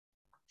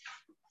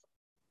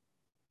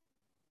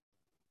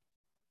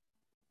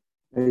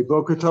Hey,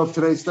 Boker Tov,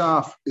 today's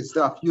daf is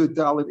daf Yud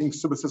Dalit Ink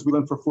Subah says we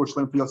learn for four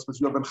Shalem for Yosef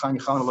Ben Chaim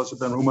Yechal Elazar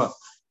Ben Ruma,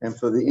 and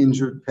for the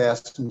injured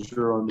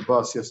passenger on the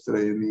bus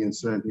yesterday in the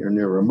incident here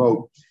near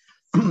remote.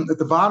 At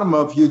the bottom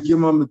of Yud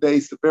Gimel the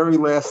base, the very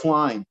last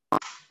line,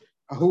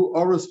 Ahu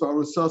Orus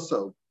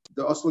Varusoso,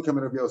 the Oslo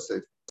Kamen of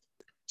Yosef.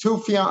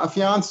 A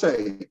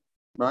fiance,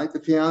 right? The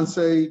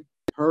fiance,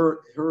 her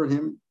and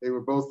him, they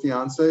were both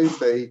fiancés.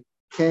 They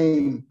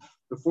came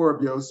before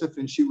of Yosef,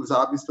 and she was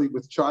obviously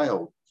with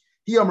child.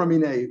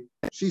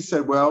 She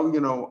said, "Well,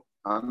 we're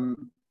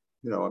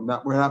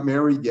not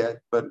married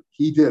yet, but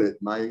he did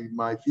it.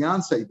 My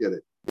fiance did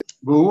it."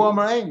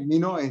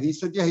 And he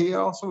said, "Yeah, he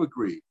also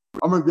agreed."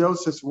 Amar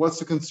Yosef, what's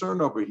the concern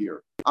over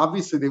here?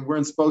 Obviously, they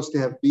weren't supposed to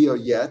have Bia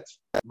yet,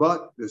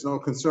 but there's no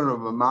concern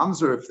of a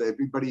mamzer if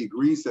everybody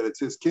agrees that it's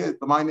his kid.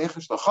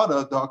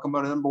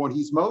 Number one,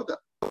 he's Moda.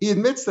 He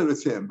admits that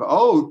it's him. But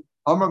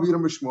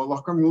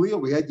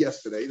we had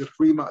yesterday the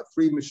three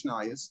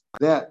Mishnayos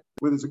that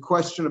where there's a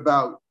question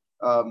about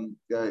even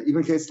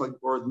in case like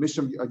or the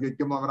Mishnah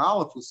Gimel and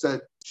Aleph who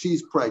said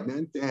she's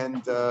pregnant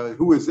and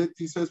who is it?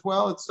 He says,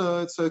 well, it's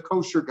a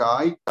kosher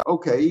guy.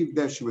 Okay,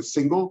 that she was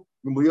single.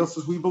 Gamliel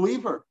says we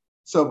believe her.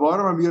 So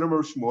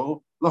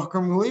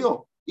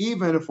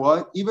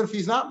even if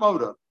he's not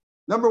Moda.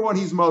 Number one,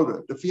 he's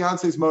Moda. The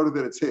fiance's Moda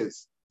that it's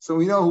his. So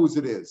we know whose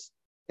it is.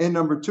 And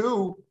number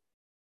two,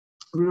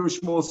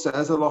 Shmuel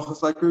says Allah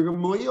is like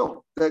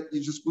Gamliel, that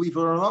you just believe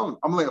her alone.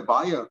 I'm like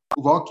Abaya.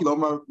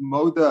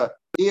 Moda.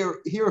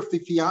 Here, if the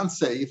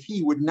fiance, if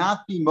he would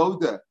not be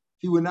Moda, if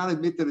he would not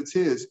admit that it's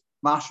his,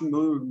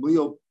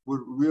 Gamliel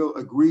would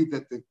agree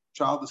that the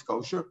child is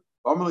kosher.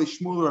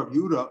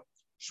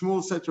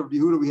 Shmuel said to Rav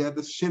Yehuda, we had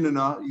this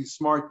Shinana, you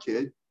smart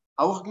kid.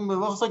 Allah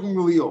is like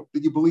Gamliel.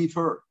 Did you believe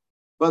her?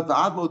 But the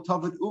Adlo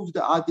Tavet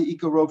Uvda Adi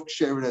Ikarov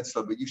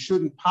Ksherenetzla. But you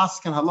shouldn't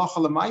paskin halacha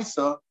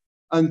lemaisa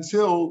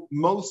until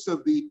most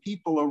of the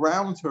people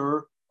around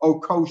her are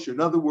kosher. In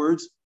other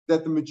words,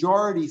 that the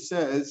majority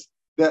says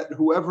that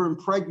whoever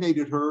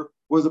impregnated her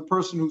was a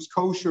person who's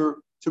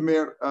kosher to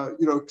marry,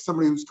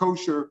 somebody who's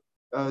kosher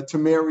to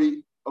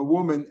marry a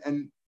woman.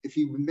 And if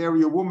he would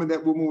marry a woman,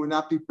 that woman would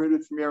not be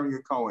permitted from marrying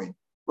a Kohen.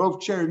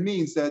 Rov Ksher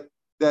means that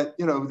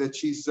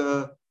she's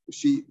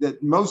that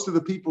most of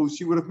the people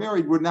she would have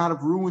married would not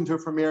have ruined her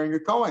from marrying a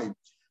Kohen.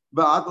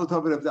 Here,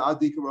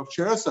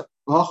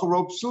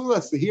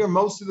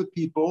 most of the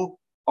people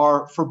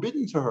are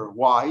forbidden to her.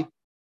 Why?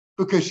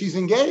 Because she's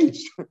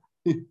engaged.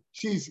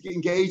 She's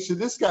engaged to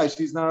this guy.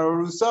 She's not a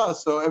Rusa.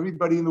 So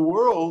everybody in the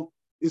world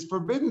is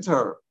forbidden to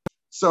her.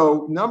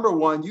 So number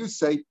one, you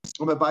say,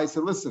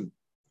 listen,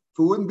 if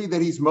it wouldn't be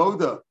that he's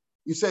Moda,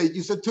 you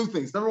said two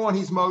things. Number one,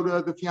 he's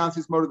Moda, the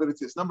fiance's Moda that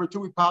it's his. Number two,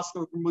 we pass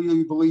from Gamliel,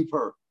 you believe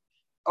her.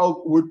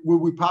 Oh, would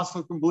we pass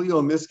from Gamliel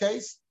in this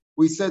case?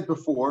 We said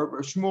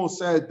before, Shmuel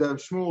said to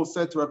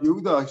Rav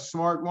Yehuda,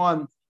 smart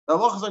one,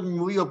 Allah is like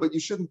Gamliel, but you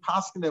shouldn't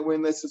paskin that way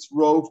unless it's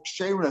Rov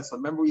Ksherenetzla.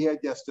 Remember we had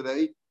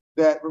yesterday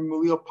that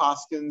Gamliel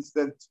paskins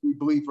that we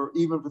believe her,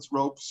 even if it's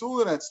Rov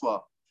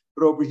Psulenetzla.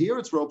 But over here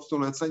it's Rov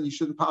Psulenetzla, and you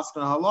shouldn't paskin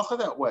halacha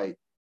that way.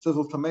 Says,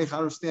 well, Tamech, I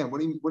understand. What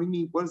do you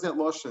mean? What is that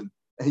lashon?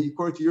 And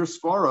according to your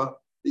svara,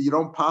 that you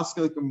don't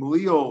paskin like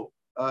Gamliel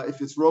if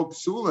it's Rov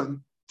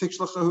Psulen,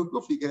 Tikshlachahu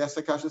Gufi, you can ask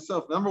that kash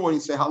yourself. Number one, you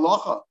say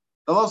halacha.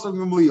 Also,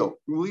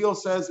 Gamliel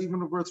says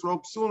even if it's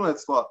Rov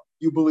Psulenetzla,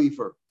 you believe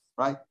her,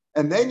 right?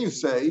 And then you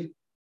say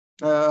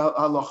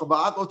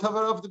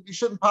halacha, you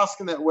shouldn't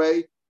paskin that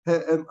way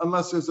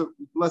unless it's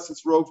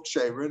Rov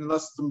Ksherin,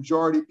 unless the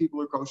majority of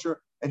people are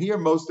kosher. And here,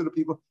 most of the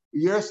people.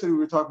 Yesterday we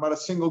were talking about a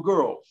single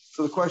girl.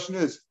 So the question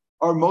is,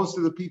 are most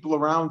of the people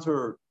around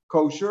her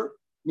kosher,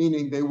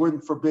 meaning they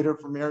wouldn't forbid her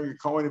from marrying a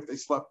Kohen if they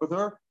slept with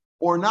her,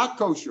 or not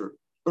kosher?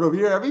 But over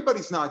here,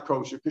 everybody's not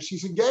kosher because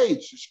she's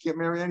engaged. She can't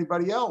marry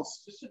anybody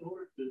else. Just in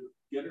order to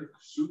get her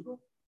suga?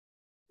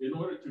 In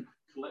order to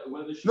collect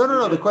whether she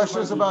No. The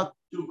question is about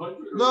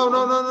 200.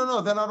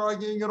 No. They're not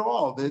arguing at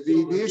all. The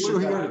issue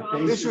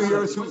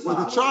here is with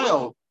the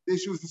child. The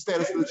issue is the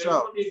status of the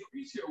child.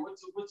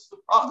 What's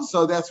the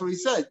So that's what he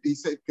said. He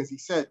said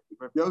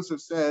Rabbi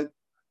Yosef said,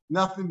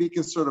 nothing to be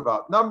concerned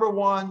about. Number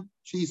one,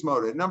 she's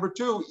Moda. Number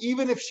two,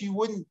 even if he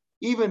wouldn't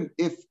be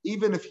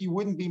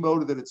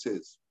Moda, that it's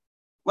his.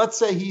 Let's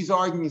say he's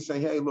arguing and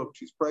saying, hey, look,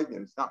 she's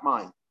pregnant. It's not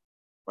mine,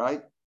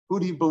 right?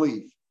 Who do you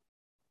believe?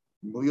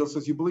 Gamliel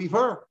says you believe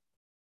her.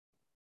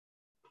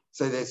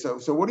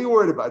 So what are you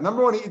worried about?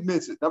 Number one, he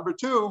admits it. Number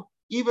two,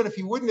 even if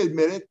he wouldn't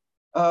admit it,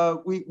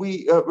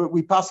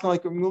 we pass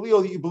like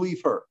Gamliel, you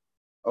believe her.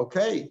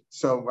 Okay,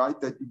 so right,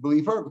 that you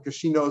believe her because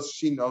she knows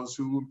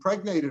who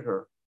impregnated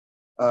her.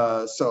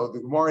 So the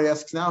Gemara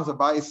asks now, so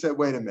Abaye said,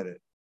 wait a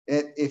minute.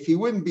 If he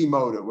wouldn't be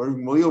Moda, were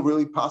Gamliel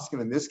really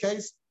paskin in this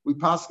case? We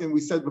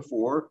said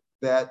before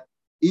that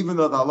even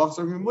though the halacha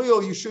of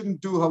Gamliel, you shouldn't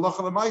do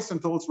halacha l'maisa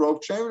until it's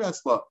Rov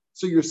Ksherenetzla.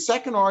 So your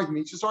second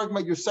argument, just arguing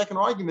about your second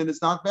argument,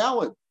 is not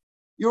valid.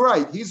 You're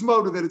right. He's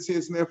Moda that it's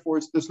his, and therefore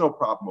there's no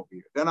problem over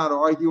here. They're not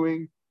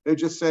arguing. They're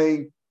just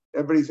saying,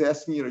 everybody's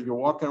asking, you're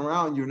walking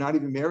around, you're not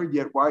even married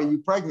yet. Why are you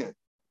pregnant?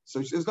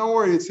 So she says, don't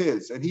worry, it's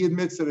his. And he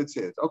admits that it's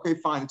his. Okay,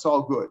 fine. It's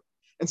all good.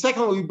 And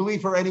secondly, we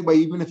believe her anyway,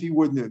 even if he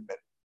wouldn't admit it.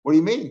 What do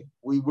you mean?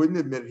 We wouldn't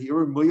admit it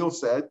here. And Gamliel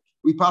said,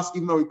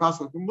 even though we pass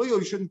like Gamliel,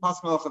 you shouldn't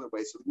pass halacha that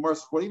way. So the Gemara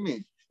says, what do you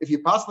mean? If you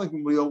pass like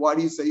Gamliel, why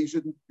do you say you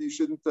shouldn't do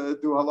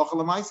halacha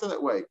l'maisa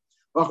that way?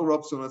 What do you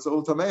have to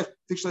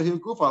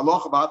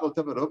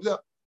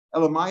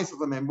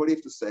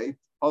say?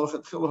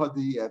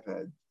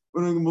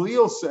 When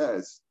Gamliel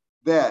says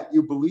that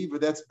you believe her,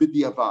 that's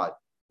b'diavad.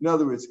 In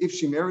other words, if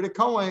she married a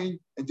Kohen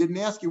and didn't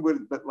ask you,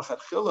 but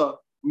l'chatchila,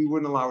 we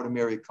wouldn't allow her to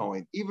marry a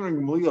Kohen. Even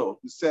in Gamliel,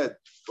 who said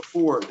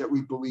before that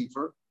we believe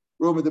her,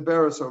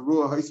 Gamliel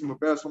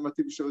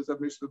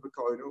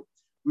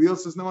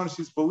says, no,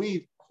 she's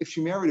believed if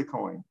she married a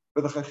Kohen.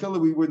 But the l'chatchila,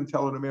 we wouldn't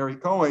tell her to marry a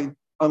Kohen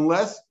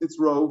unless it's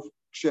Rov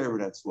Ksherin,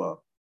 that's love.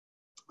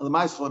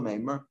 First,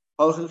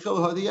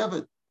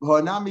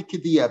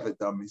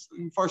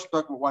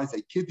 talk about why I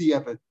say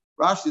kidiyeved.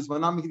 Rashi is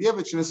manami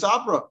kidiyeved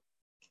shenasabra.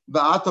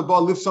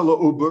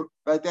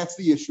 Right? That's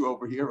the issue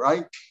over here,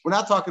 right? We're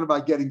not talking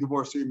about getting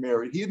divorced or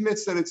married. He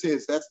admits that it's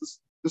his. That's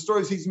the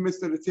story. He admits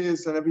that it's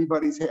his, and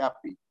everybody's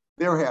happy.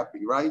 They're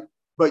happy, right?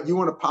 But you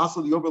want to pass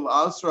the over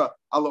l'asra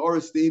ala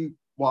oristim.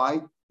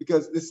 Why?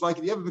 Because it's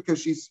like the other.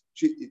 Because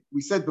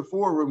we said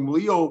before,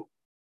 Gamliel,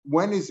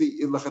 when is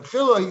he in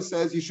l'chadchila? He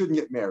says you shouldn't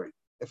get married.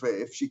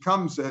 If she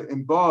comes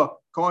in ba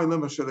Kohen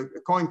lima,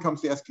 a Kohen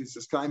comes to ask you,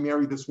 says, "Can I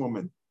marry this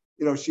woman?"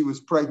 She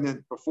was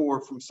pregnant before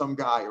from some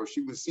guy, or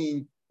she was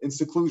seen in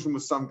seclusion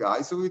with some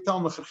guy. So we tell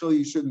him,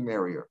 you shouldn't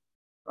marry her,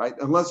 right?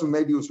 Unless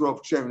maybe it was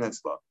Rov Ksherin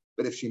Etzla.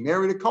 But if she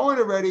married a Kohen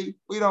already,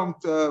 we don't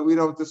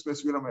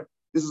dismiss. We don't marry.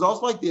 This is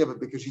also like the Evid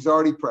because she's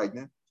already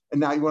pregnant, and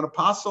now you want to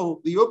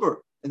passel the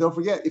Uber. And don't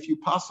forget, if you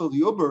passel the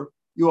Uber,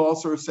 you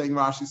also are saying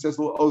Rashi says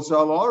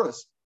Ozal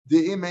Oris.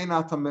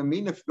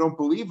 If you don't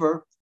believe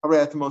her,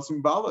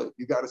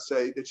 you got to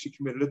say that she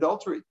committed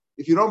adultery.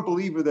 If you don't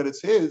believe her that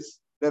it's his,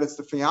 that it's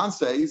the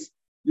fiance's,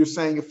 you're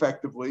saying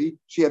effectively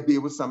she had to be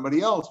with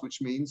somebody else,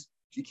 which means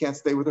she can't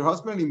stay with her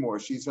husband anymore.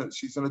 She's an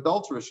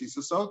adulteress. She's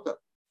a sota.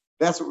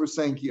 That's what we're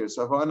saying here.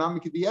 So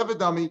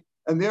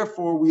and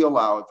therefore we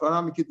allow it.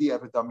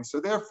 So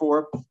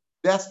therefore,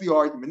 that's the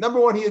argument.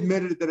 Number one, he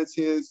admitted that it's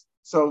his,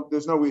 so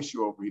there's no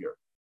issue over here.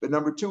 But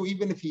number two,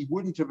 even if he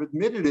wouldn't have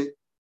admitted it,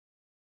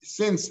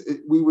 since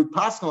we would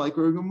pass like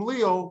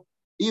Gamliel,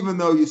 even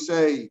though you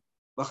say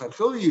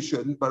you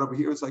shouldn't, but over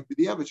here it's like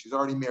b'diavad. She's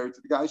already married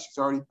to the guy. She's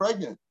already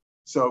pregnant.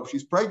 So if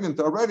she's pregnant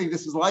already,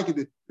 this is not like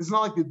the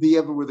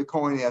diavad where the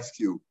Kohen asks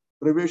you.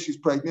 But over here she's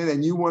pregnant,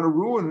 and you want to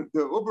ruin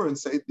the Uber and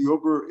say the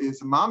Uber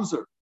is a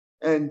mamzer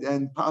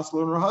and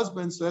passel on her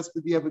husband. So that's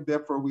b'diavad.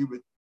 Therefore, we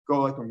would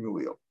go like a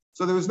Gamliel.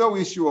 So there was no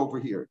issue over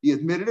here. He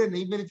admitted it, and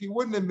even if he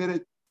wouldn't admit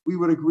it, we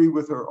would agree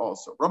with her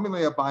also. Rami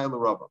le'abaya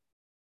l'Rabba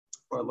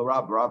or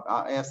l'Rab.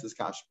 I asked this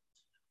kasha.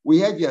 We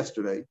had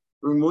yesterday.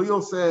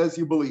 Gamliel says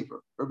you believe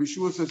her. Rabbi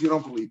Shua says you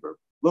don't believe her.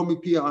 Lo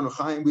mipia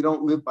anuchayim. We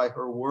don't live by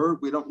her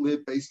word. We don't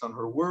live based on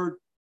her word,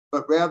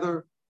 but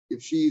rather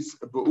if she's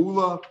a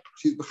ba'ula,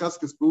 she's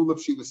b'cheskes ba'ula.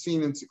 If she was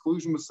seen in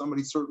seclusion with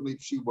somebody, certainly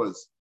if she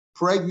was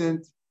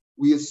pregnant,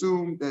 we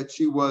assume that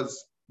she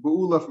was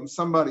ba'ula from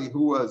somebody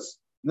who was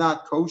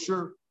not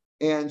kosher,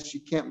 and she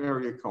can't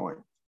marry a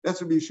Kohen.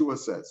 That's what Yeshua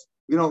says.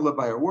 We don't live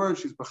by her word.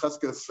 She's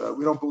b'cheskes.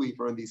 We don't believe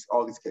her in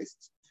all these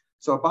cases.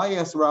 So Abaye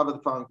asked Rava the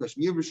following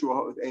question.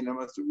 Yeshua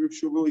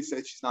really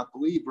said she's not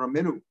believed.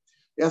 Raminu.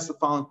 He asked the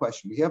following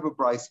question. We have a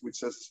Bryce which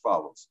says as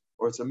follows,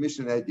 or it's a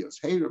Mishnah Edios.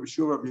 Hey, Rabbi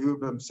Shua, Rabbi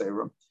Yehuda,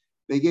 Seira.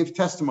 They gave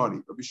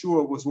testimony. Rabbi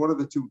Shua was one of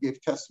the two who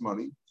gave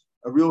testimony,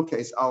 a real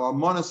case. Al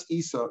Almanas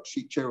Isa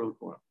Sheik Cheril.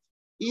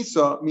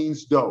 Isa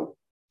means dough.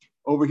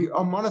 Over here,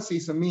 Almanas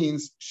Isa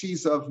means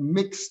she's of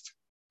mixed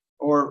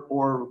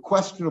or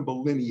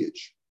questionable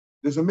lineage.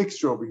 There's a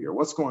mixture over here.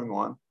 What's going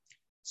on?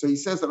 So he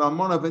says that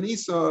Almana of an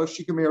Isa,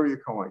 she can marry a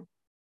Kohen.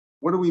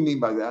 What do we mean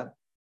by that?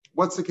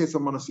 What's the case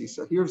of Almana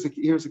Isa? Here's the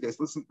case.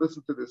 Listen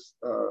to this.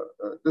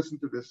 Listen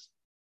to this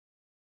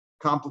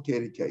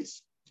complicated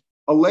case.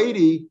 A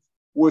lady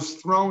was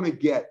thrown a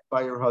get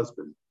by her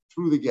husband,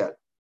 through the get,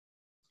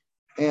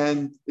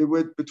 and it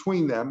went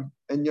between them.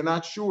 And you're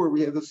not sure.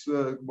 We have this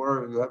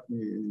more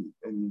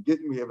and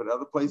Gittin. We have it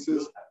other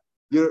places.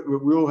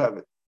 We'll have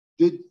it.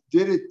 Did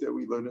it that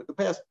we learned in the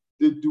past?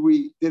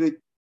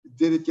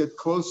 Did it get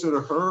closer to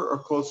her or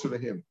closer to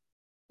him?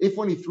 If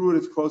when he threw it,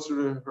 it's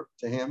closer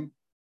to him,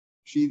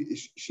 she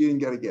didn't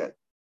get a get.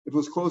 If it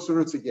was closer,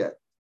 it's a get.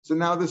 So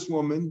now this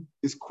woman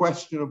is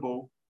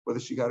questionable whether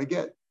she got a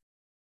get.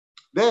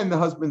 Then the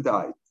husband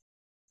died.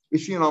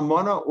 Is she an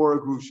almana or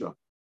a grusha?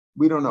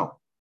 We don't know.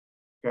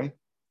 Okay.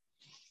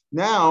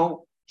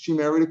 Now she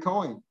married a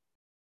Kohen.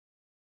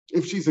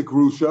 If she's a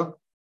grusha,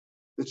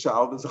 the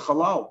child is a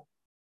halal,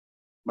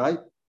 right?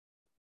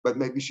 But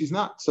maybe she's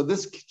not. So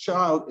this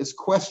child is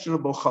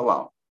questionable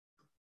halal.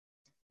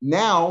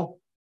 Now,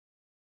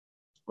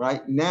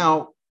 right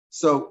now,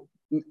 so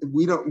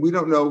we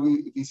don't know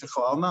if he's a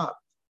halal or not.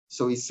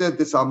 So he said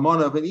this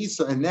almana of an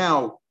Isa, and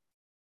now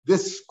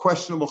this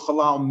questionable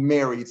halal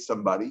married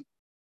somebody,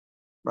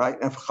 right?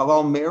 And if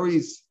halal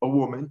marries a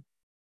woman,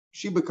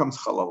 she becomes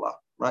halala,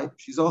 right?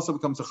 She's also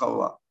becomes a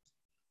halala.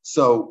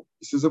 So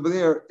he says over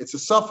there, it's a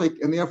suffix,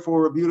 and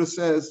therefore Rabbi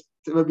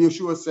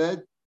Yeshua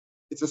said,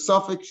 it's a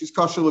suffix, she's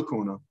kosher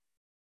lakuna.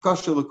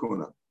 Kosher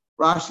lakuna.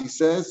 Rashi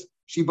says,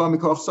 she ba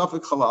mikoch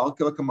suffix halal,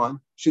 kilakaman,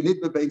 shenit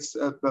bebein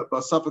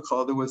suffix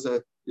halal.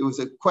 There was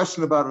a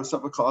question about her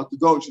suffix halal to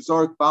go.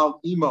 Shizarik Baal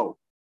Imo,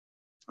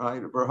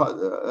 right?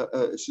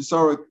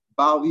 Shizarik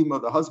Baal Imo,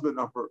 the husband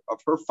of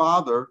her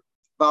father,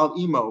 Baal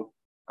Imo.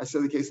 I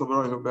said the case of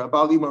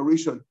Baal Imo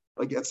Rishon,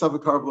 like at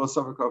suffix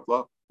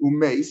karvla,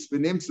 umeis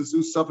v'nim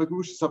tzezu suffix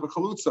rusha suffix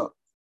chalutza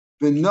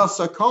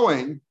v'nasa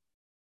Cohen,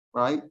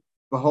 right?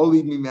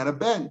 V'holi mimena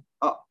ben.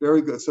 Oh,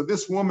 very good. So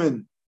this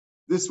woman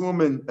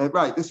married,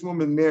 right?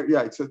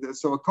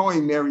 So a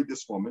Kohen married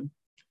this woman,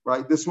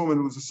 right? This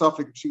woman was a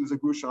suffix, she was a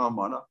grusha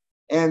almana,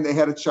 and they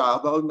had a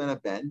child,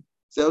 mimena ben.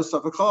 That's why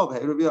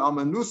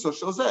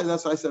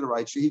I said it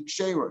right.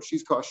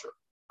 She's kosher.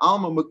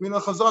 Alma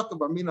mukmina chazaka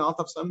barmina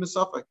altaf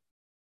misafik.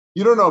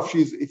 You don't know if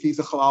he's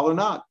a halal or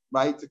not,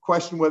 right? The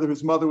question whether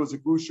his mother was a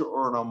grusha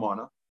or an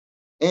almana,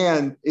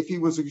 and if she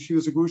was a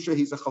grusha,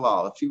 he's a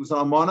halal. If she was an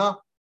almana,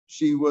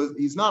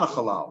 he's not a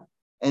halal.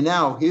 And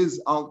now this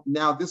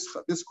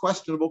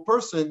questionable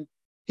person,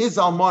 his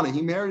almana,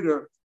 he married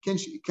her. Can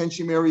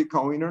she marry a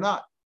Kohen or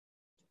not?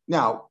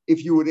 Now,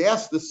 if you would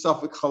ask the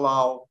suffix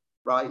halal,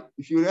 right?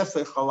 If you would ask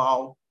the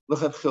halal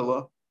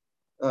lechatchila,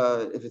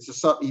 if he's a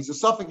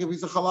suffix, if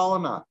he's a halal or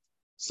not.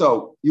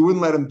 So you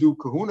wouldn't let him do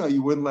kahuna.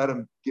 You wouldn't let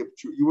him give.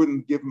 You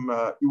wouldn't give him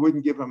to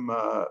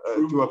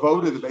a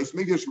vote of the base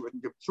mikdash. You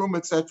wouldn't give truma,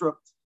 etc.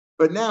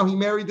 But now he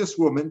married this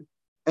woman,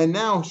 and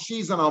now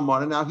she's an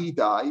almana. Now he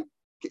died.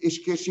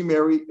 Can she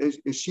marry?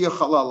 Is she a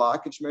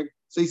halala? Can she marry?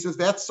 So he says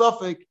that's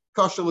suffix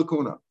kasha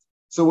lakuna.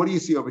 So what do you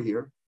see over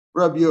here?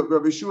 Rabbi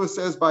Yeshua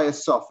says by a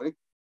suffix,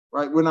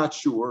 right? We're not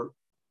sure.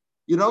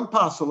 You don't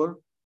passel her.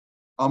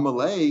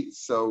 Amalei.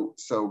 So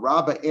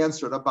Rabba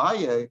answered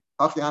Abaye.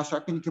 How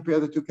can you compare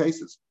the two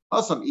cases?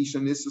 Hasam Isha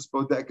Nissus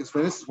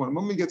Bodekis. When a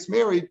woman gets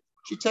married,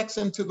 she checks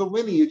into the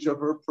lineage of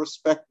her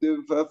prospective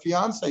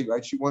fiance,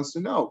 right? She wants to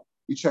know.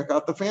 You check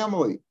out the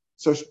family.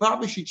 So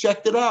she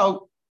checked it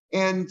out,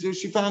 and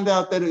she found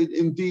out that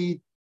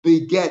indeed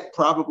the get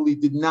probably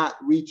did not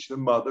reach the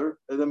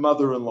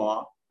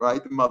mother-in-law,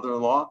 right? The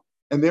mother-in-law,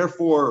 and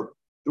therefore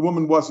the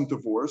woman wasn't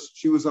divorced.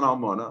 She was an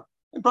almana,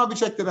 and probably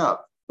checked it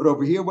out. But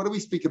over here, what do we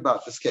speak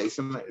about this case?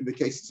 In the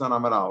case is on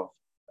Amar Aleph.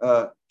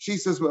 She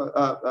says, what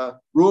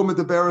was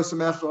the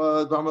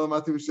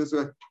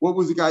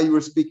guy you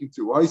were speaking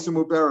to?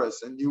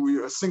 And you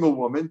were a single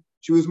woman.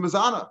 She was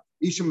Mazana.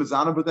 Isha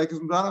Mazana, Badek is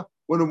Mazana.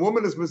 When a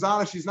woman is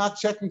Mazana, she's not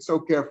checking so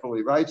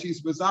carefully, right?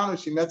 She's Mazana,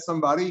 she met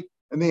somebody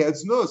and they had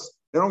znus.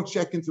 They don't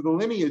check into the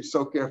lineage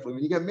so carefully.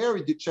 When you get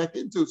married, you check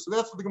into. So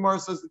that's what the Gemara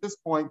says at this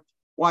point,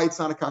 why it's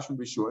not a Kashmir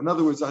Bishur. In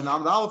other words, on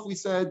Amar Aleph we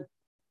said,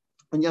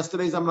 and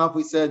yesterday's Amar Aleph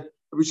we said,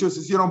 Bishur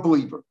says, you don't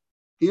believe her.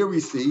 Here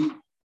we see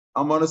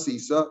Almana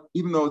Sisa,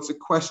 even though it's a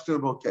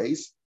questionable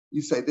case,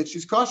 you say that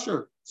she's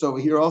kosher. So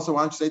here also,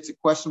 why don't you say it's a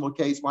questionable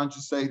case? Why don't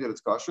you say that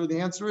it's kosher? The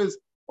answer is,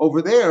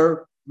 over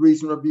there, the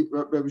reason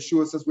Rabbi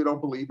Shua says we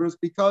don't believe her is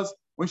because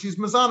when she's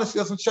Mazana, she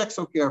doesn't check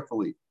so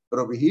carefully. But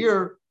over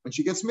here, when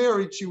she gets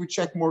married, she would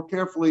check more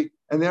carefully,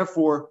 and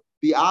therefore,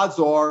 the odds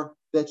are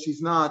that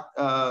she's not,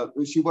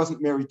 she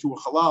wasn't married to a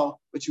halal,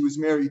 but she was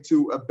married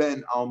to a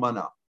ben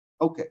almana.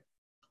 Okay.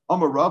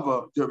 Amar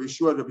Rava, Rabbi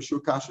Shua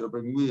kasha,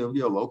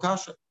 lo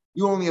kasha.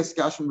 You only ask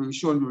kasha Rabbi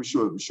Shua and Rabbi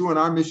Shua. Rabbi Shua in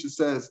our mission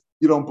says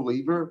you don't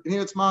believe her, and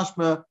here it's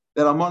mashma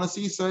that Almana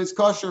Sisa is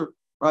kosher,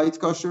 right? It's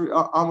kosher.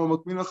 Amma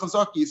Mukmina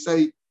Chazaki. You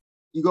say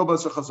you go by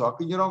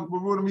Chazaki, you don't. We're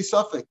rooting me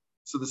suffix.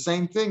 So the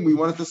same thing we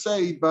wanted to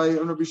say by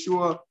Rabbi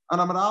Shua and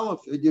Amar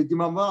Aleph. Why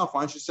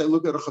don't you say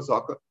look at a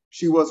Chazaka?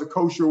 She was a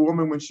kosher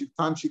woman from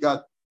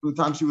the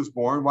time she was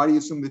born. Why do you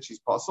assume that she's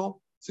puzzle?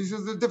 So he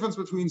says the difference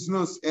between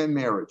znus and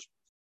marriage.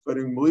 But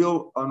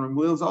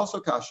Ramliel is also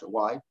kasha.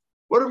 Why?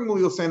 What did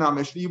Ramliel say in our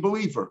Mishnah? You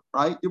believe her,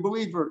 right? You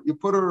believe her. You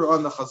put her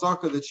on the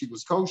chazaka that she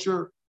was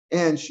kosher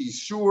and she's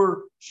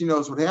sure she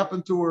knows what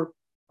happened to her.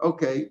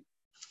 Okay,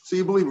 so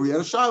you believe her. You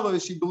had a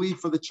shaila, she believed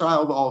for the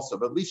child also,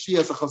 but at least she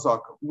has a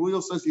chazaka.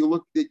 Ramliel says you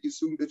look at, you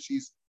assume that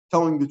she's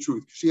telling the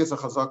truth. She has a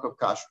chazaka of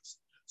kashrus.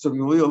 So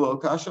Ramliel lo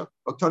kasha.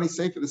 Oktani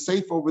Sefer, the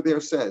Sefer over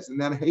there says, and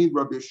then hey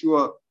Rabbi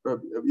Yeshua,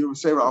 Rabbi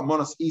Yeshua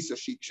Almanas Isa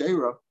Sheik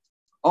Sheira,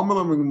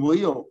 Amalam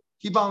Ramliel.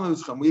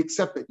 We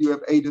accept that you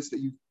have Adis, that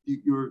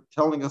you're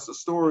telling us a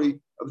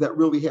story of that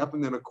really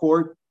happened in a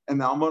court,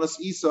 and the Almanas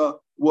Isa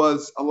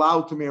was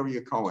allowed to marry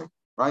a Kohen,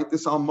 right?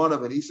 This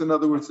Almana of Isa, in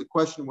other words, the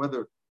question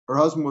whether her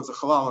husband was a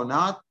halal or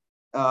not,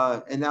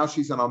 and now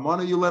she's an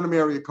Almana, you let her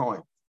marry a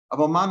Kohen.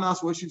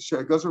 Avalmanas, what should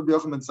share? Goes Rabbi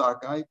Yochanan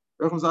Zakkai.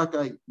 Rabbi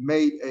Zakkai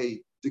made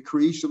a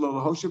decree, you shouldn't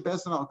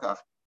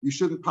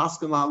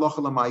paskin la halacha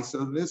lamaisa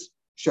of this.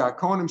 The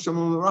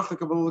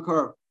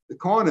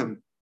Kohanim,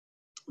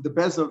 the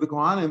Bezin of the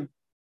Kohanim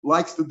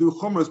likes to do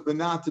chumras, but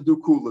not to do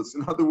kulas.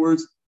 In other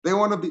words, they don't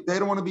want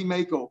to be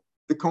makel.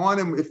 The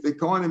Kohanim, if the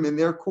Kohanim in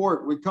their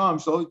court would come,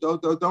 so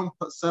don't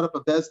set up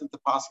a Bezin to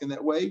paskin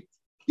that way,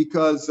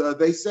 because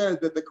they said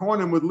that the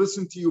Kohanim would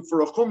listen to you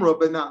for a chumrah,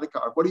 but not the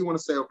car. What do you want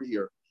to say over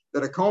here?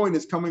 that a Kohen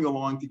is coming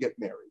along to get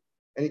married.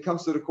 And he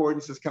comes to the court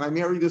and he says, can I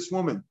marry this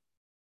woman?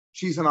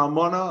 She's an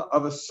almana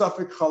of a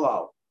Suffolk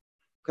halal.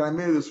 Can I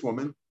marry this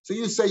woman? So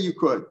you say you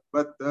could,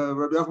 but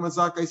Rabbi Yochanan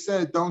Zakkai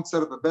said, don't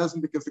set up a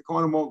bezin because the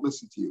Kohen won't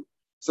listen to you.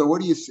 So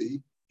what do you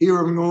see? Here,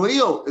 Rabbi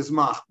Gamliel is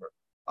machmer.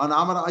 On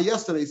Amar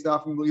yesterday's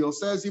daf, Gamliel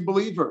says you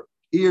believe her.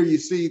 Here you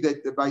see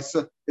that by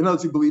in other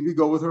words, you believe you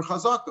go with her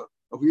chazaka.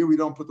 Over here we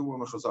don't put the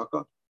woman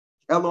chazaka.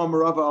 Elo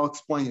Amarava, I'll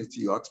explain it to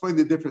you. I'll explain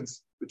the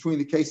difference between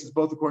the cases,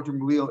 both according to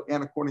Gamliel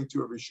and according to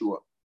Rabbi Yeshua.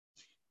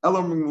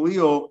 Elo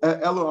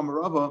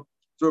Amarava,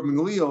 Rabbi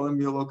Gamliel and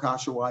Milo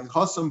Kashawai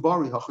Hasam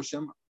Bari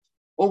Hachashema.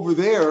 Over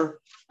there,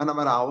 and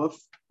Amar Aleph,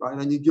 right?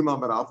 And you give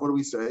Amar Aleph. What do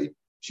we say?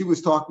 She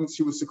was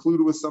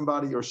secluded with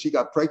somebody, or she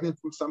got pregnant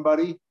with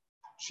somebody.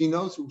 She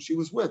knows who she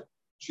was with.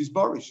 She's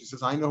Bari. She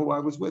says, I know who I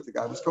was with. The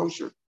guy was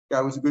kosher. The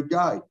guy was a good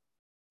guy.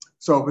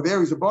 So over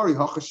there, he's a Bari,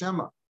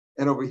 Hachashema.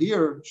 And over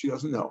here, she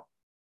doesn't know.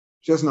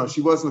 She doesn't know.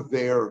 She wasn't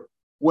there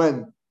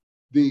when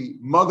the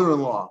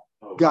mother-in-law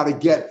got a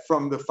get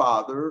from the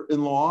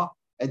father-in-law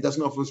and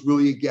doesn't know if it was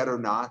really a get or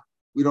not.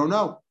 We don't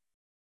know.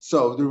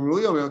 So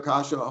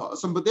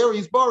the but there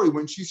he's Bari.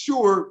 When she's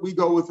sure, we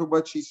go with her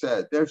what she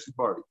said. There she's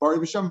Bari. Bari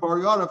B'Shem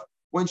Bari Yadav.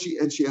 When she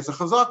has a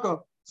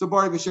chazaka, so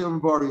Bari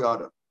B'Shem Bari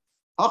Yadav.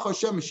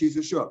 Hashem,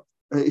 she's sure.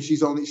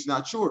 She's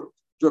not sure.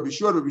 Rabbi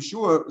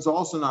Shua is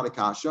also not a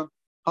kasha.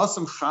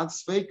 Hasam Chad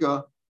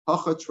Sveika,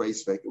 Hacha Trei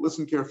Sveika.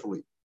 Listen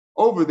carefully.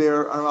 Over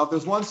there, I don't know if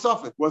there's one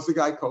suffix. Was the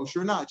guy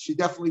kosher or not? She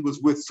definitely was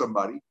with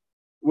somebody.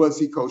 Was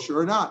he kosher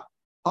or not?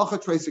 Hacha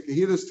Trei Sveika.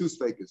 Here there's two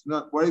sveikas.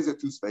 What is it,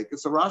 two sveikas?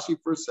 So Rashi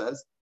first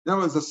says, there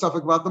was a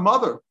suffix about the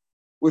mother.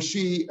 Was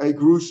she a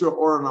grusha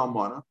or an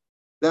almana?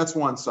 That's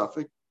one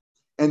suffix.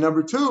 And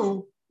number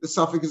two, the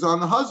suffix is on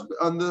the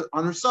husband,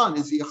 on her son.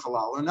 Is he a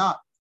halal or not?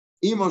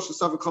 Imosh the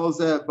suffix calls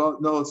that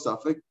no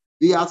suffix.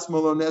 The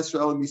atzmalo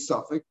nesra mi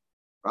suffix,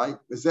 right?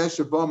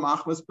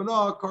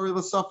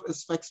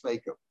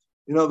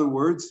 In other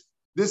words,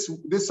 this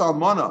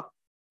almana,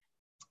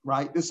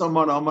 right? This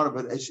almana,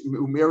 but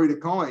who married a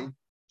Kohen,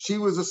 she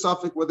was a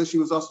suffix whether she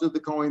was ushered the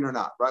Kohen or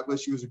not, right? Whether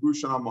she was a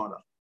grusha almana.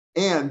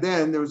 And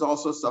then there was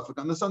also a suffix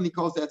on the son. He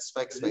calls that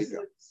spek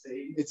sveka.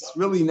 It's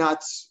really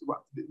not.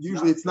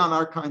 Usually, it's not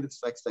our kind of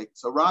spek sveka.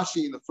 So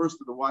Rashi, in the first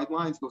of the wide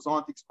lines, goes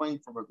on to explain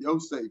from Rabbi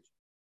Yosef,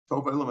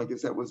 Tov Elam, I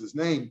guess that was his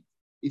name.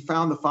 He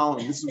found the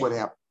following. This is what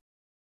happened.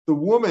 The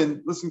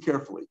woman, listen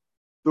carefully.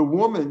 The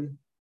woman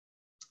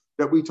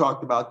that we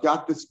talked about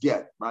got this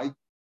get, right?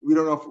 We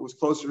don't know if it was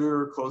closer to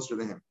her or closer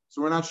to him.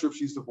 So we're not sure if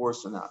she's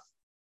divorced or not.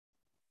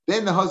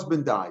 Then the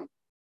husband died.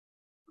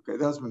 Okay,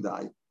 the husband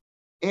died.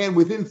 And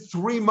within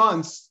 3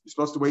 months, you're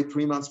supposed to wait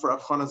 3 months for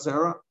Avchana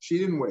Zera. She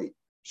didn't wait.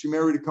 She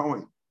married a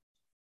Kohen.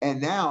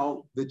 And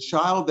now the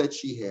child that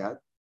she had,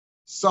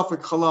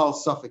 Suffolk halal,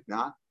 Suffolk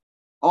not,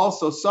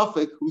 also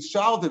Suffolk whose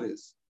child it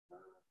is.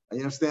 You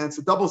understand? It's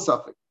a double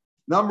Suffolk.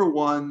 Number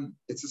one,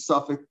 it's a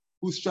Suffolk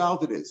whose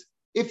child it is.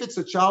 If it's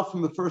a child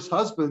from the first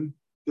husband,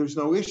 there's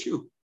no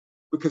issue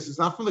because it's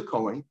not from the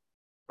Kohen,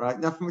 right?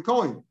 Not from the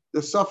Kohen.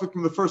 The Suffolk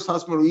from the first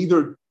husband who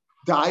either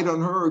died on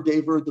her or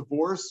gave her a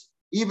divorce,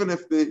 even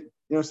if the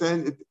you know what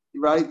I'm saying?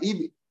 Right?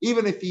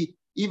 Even if he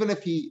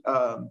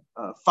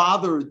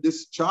fathered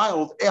this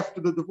child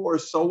after the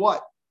divorce, so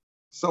what?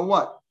 So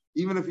what?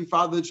 Even if he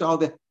fathered the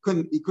child, he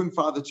couldn't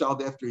father the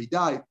child after he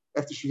died,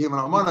 after she gave an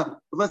almana.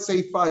 But let's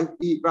say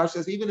Rashi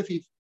says even if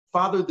he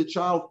fathered the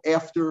child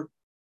after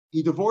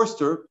he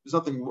divorced her, there's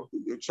nothing.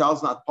 The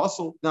child's not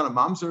puzzle, not a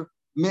mamzer.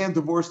 Man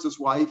divorced his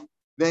wife,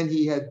 then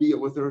he had bia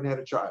with her and had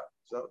a child.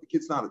 So the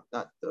kid's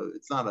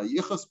it's not a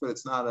yichus, but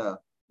it's not a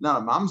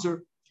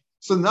mamzer.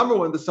 So number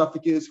one, the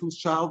suffix is whose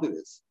child it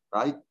is,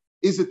 right?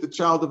 Is it the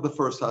child of the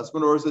first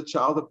husband or is it the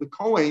child of the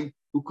Kohen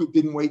who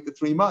didn't wait the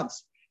 3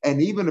 months?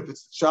 And even if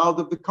it's the child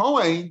of the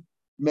Kohen,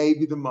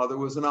 maybe the mother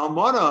was an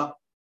almana.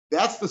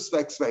 That's the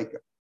spek sveka.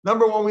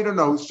 Number one, we don't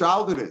know whose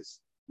child it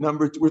is.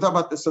 Number two, we're talking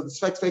about this. So the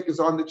spek sveka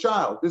is on the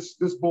child, this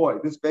boy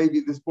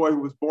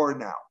who was born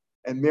now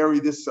and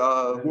married this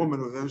woman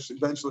who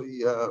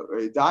eventually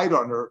died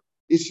on her.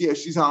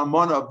 She's an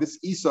almana of this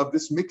Isa, of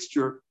this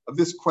mixture, of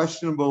this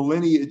questionable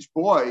lineage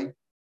boy.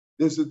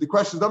 The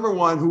question is, number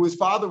one, who his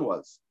father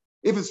was.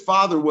 If his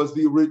father was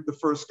the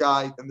first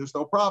guy, then there's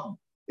no problem.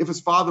 If his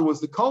father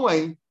was the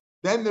Kohen,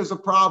 then there's a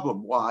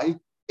problem. Why?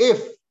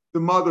 If the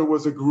mother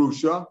was a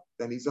grusha,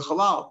 then he's a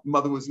halal. The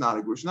mother was not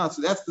a grusha. Not.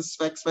 So that's the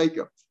spek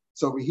sveka.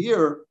 So over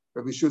here,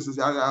 Rabbi Shua says,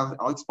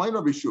 I'll explain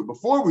Rabbi Shua.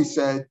 Before we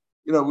said,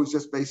 it was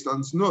just based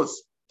on znus.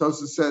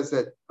 Tosfos says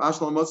that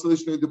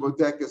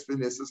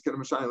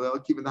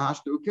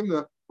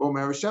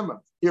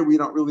here we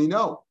don't really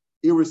know.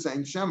 Here we're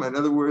saying Shema. In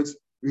other words,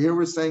 here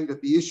we're saying that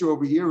the issue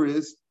over here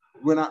is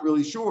we're not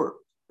really sure.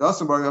 There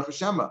was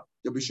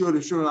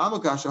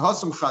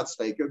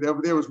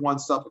one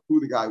stuff of who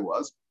the guy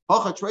was.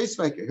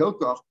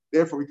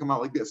 Therefore, we come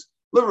out like this.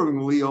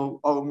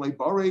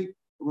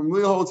 When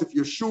holds, if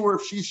you're sure,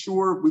 if she's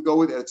sure, we go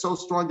with it. It's so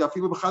strong that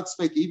even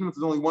if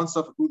there's only one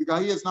stuff of who the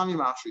guy is, nami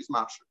machshir is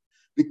machshir.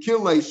 The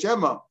killay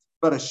shema,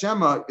 but a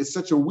shema is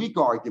such a weak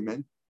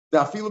argument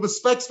that I feel a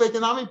spek and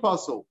nami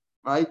puzzle.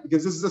 right?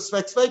 Because this is a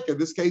svek.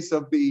 This case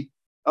of the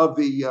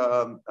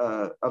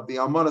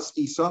almanas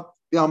Isa,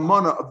 the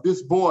almana of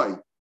this boy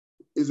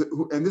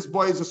and this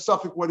boy is a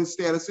suffix. What his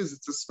status is?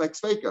 It's a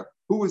svek.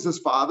 Who is his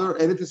father?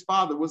 And if his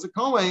father was a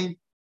Kohen,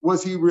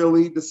 was he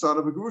really the son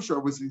of a Grusha, or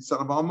was he the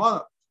son of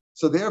almana?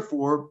 So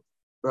therefore,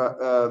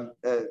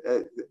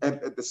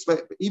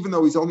 even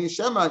though he's only a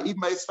Shema, even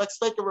by a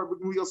svek, Rabbi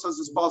Gamliel says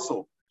it's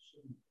possible.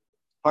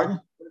 Pardon?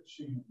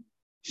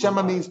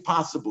 Shema means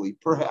possibly,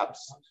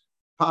 perhaps,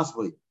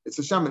 possibly. It's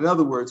a Shema. In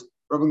other words,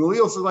 Rabbi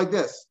Gamliel says like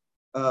this.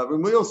 Rabbi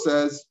Gamliel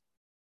says,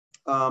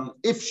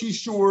 if she's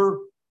sure,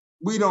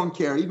 we don't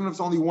care. Even if it's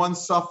only one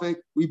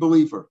suffix, we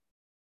believe her.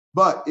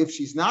 But if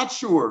she's not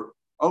sure,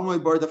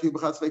 but if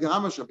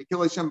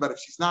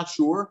she's not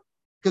sure,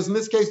 because in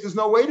this case, there's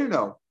no way to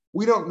know.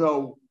 We don't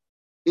know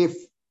if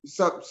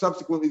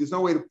subsequently, there's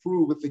no way to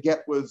prove if the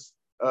get was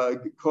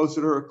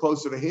closer to her or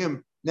closer to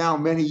him now,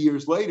 many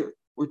years later.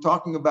 We're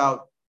talking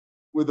about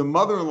where the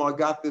mother-in-law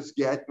got this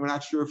get. We're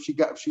not sure if she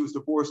was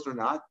divorced or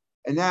not.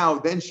 And now,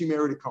 then she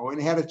married a Kohen,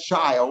 had a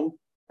child,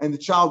 and the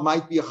child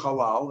might be a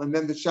halal, and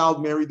then the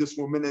child married this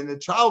woman, and the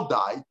child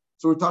died.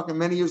 So we're talking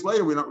many years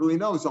later. We don't really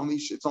know. It's only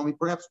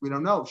perhaps we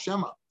don't know.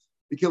 Shema.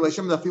 He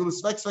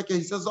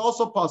says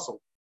also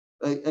puzzle.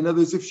 In other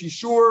words, if she's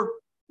sure,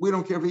 we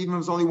don't care if even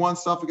if it's only one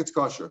suffix, it's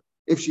kosher.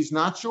 If she's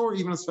not sure,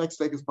 even a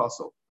svek is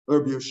puzzle.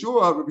 Rabbi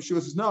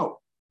Yeshua says no.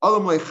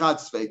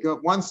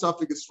 One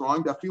suffix is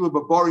strong. Rabbi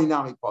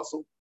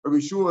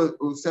Yeshua,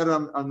 who said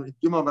on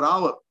Gimel Bar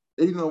Aleph,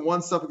 even though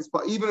one suffix is,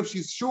 even if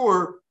she's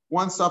sure,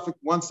 one suffix,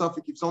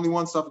 if it's only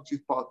one suffix,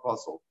 she's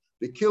puzzled.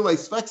 The kill a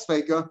svek,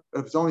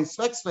 if it's only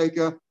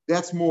svek,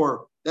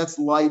 that's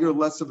lighter,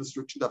 less of a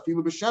restriction.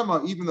 Dafilu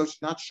b'shema, even though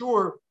she's not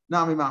sure,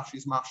 nami machshi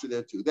is machshi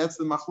there too. That's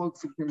the machlok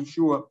between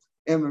Yeshua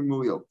and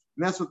Gamliel.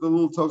 And that's what the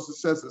little Tosafos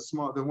says,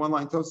 the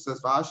one-line Tosafos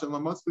says, like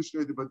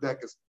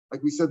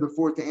we said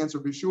before, to answer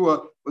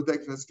Yeshua,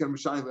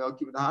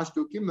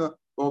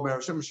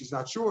 she's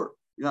not sure.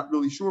 You're not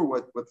really sure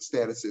what the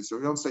status is. So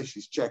we don't say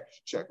she's check.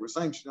 We're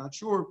saying she's not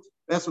sure.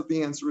 That's what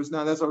the answer is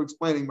now. That's how we're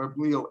explaining Rabbi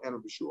Gamliel and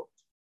Rabbi Yeshua.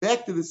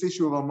 Back to this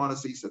issue of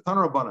Almanas Isa.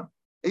 Tanur Rabbanan.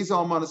 Eza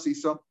Almanas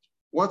Isa.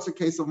 What's the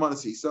case of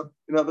Almanas Isa?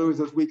 In other words,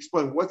 as we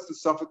explain, what's the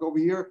suffix over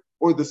here?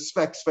 Or the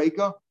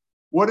sveka?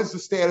 What is the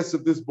status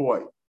of this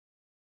boy?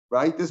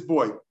 Right? This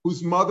boy,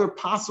 whose mother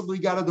possibly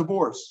got a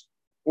divorce.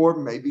 Or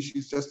maybe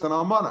she's just an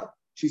almana.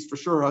 She's for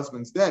sure her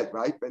husband's dead,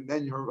 right? And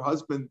then her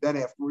husband, then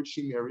afterwards,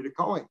 she married a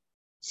Kohen.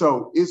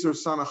 So is her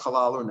son a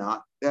halal or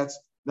not? That's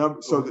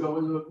number. So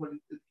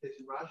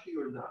Rashi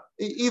or not?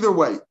 Either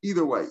way,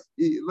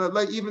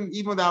 like even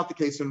without the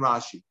case in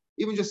Rashi,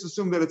 even just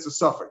assume that it's a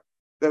suffix,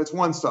 that it's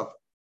one suffix,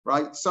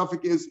 right?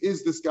 Suffix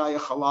is this guy a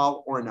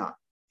halal or not?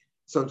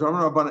 So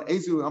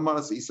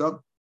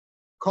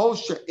Kol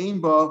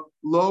she'ein lo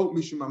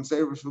mishum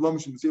mamzer v'lo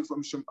mishum zivs lo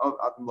mishum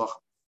adam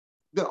lachem.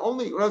 The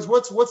only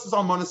what's this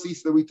almanas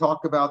isa that we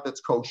talk about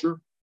that's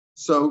kosher?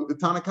 So the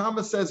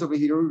Tanakama says over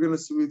here,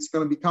 it's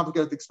going to be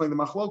complicated to explain the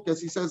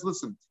machlokas. He says,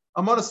 listen,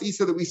 almanas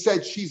isa that we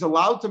said she's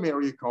allowed to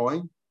marry a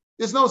Kohen.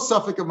 There's no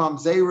suffix of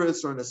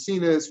mamzeris or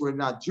nasinas. We're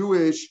not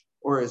Jewish,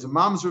 or as a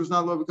mamzer is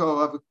not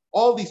loved.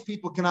 All these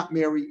people cannot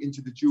marry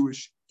into the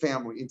Jewish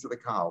family, into the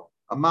cow.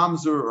 A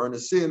mamzer or a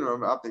nasin or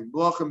abdei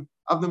melachim.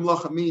 Abdei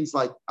melachim means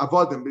like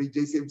avodim, but he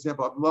says, for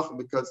example, abdei melachim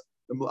because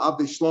the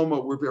Abdei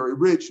Shlomo were very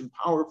rich and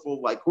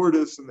powerful, like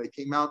Hortus, and they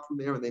came out from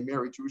there and they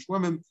married Jewish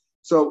women.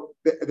 So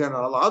they're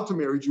not allowed to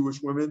marry Jewish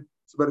women.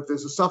 But if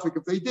there's a suffix,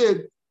 if they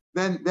did,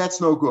 then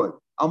that's no good.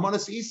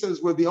 Almanas Isa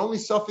is where the only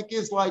suffix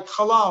is like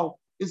halal.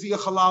 Is he a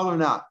halal or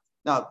not?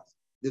 Now,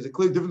 there's a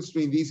clear difference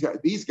between these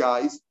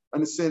guys, a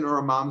nasin or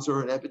a mamzer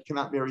or an evet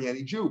cannot marry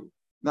any Jew,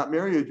 not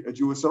marry a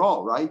Jewess at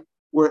all, right?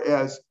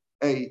 Whereas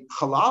a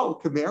halal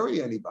can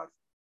marry anybody.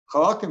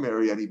 Halal can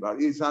marry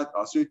anybody. He's not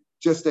usher,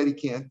 just that he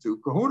can't do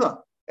kahuna.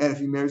 And if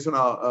he marries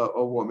a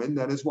woman,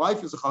 then his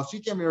wife is a halal. She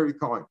can't marry a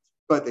Kohen,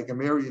 but they can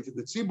marry into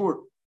the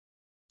tzibur.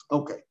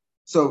 Okay.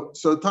 So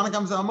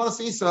Tanakam says Almanas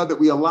Isa that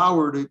we allow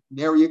her to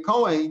marry a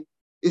Kohen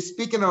is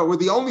speaking of where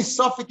the only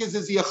suffix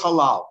is he a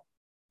halal.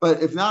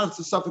 But if not, it's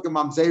a suffix of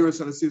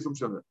mamzeris and a sisum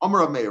shemah.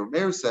 Amar Meir.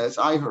 Meir says,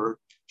 I heard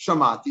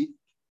shamati.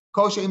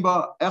 Kol she'ein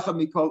ba echad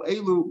mikol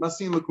elu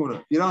masin lakuna.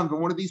 If you don't have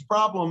one of these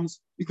problems,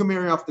 you can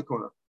marry off the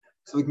kuna.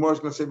 So the Gemara is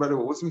going to say, right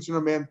away, what's the mission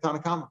of man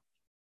Tanakama?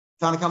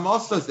 Tanakama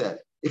also says that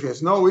if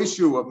there's no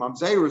issue of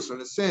mamzeris or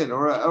a sin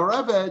or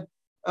eved,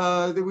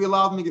 that we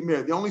allow them to get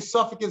married. The only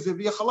suffix is if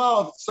you're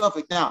halal, if it's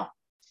suffix. Now,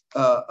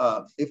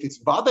 if it's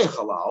badei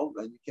halal,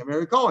 then you can't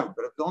marry Kohen.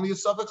 But if it's only a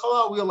suffix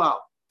halal, we allow.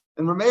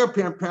 And Rameir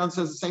parent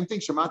says the same thing.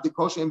 Shamati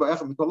kosher ba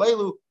echad mikol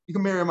elu. You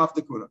can marry him off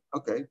the kuna.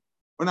 Okay,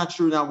 we're not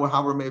sure now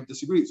how Rameir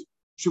disagrees.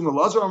 Shum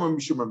Lazar or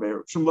Mishum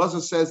Rameir. Shum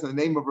Lazar says in the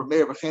name of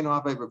Rameir, v'chenu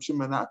havei Shum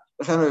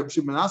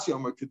Manasi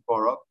Omer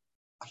Kitbara.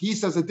 He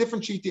says a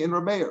different shita in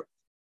Rameir.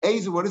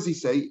 Ezu, what does he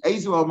say?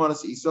 Ezu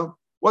Almanas Isa.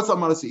 What's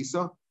Almanas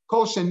Isa?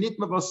 Kol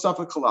shenitma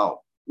v'safek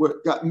halal. Where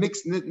got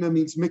mixed, nitna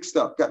means mixed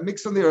up. Got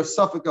mixed in there a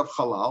suffix of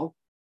halal.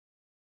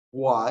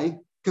 Why?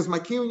 Because my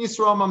Kiyun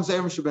Yisrael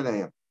mamzerim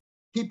shebeneim.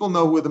 people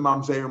know where the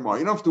mamzerim are.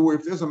 You don't have to worry.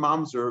 If there's a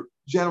mamzer,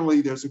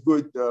 generally there's a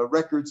good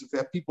records of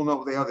that. People know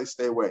where they are, they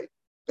stay away.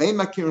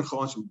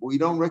 We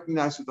don't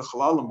recognize who the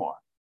halalim are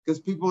because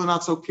people are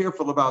not so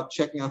careful about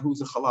checking out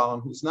who's a halal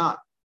and who's not.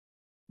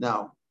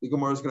 Now, the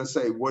Gemara is going to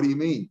say, what do you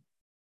mean?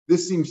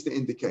 This seems to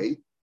indicate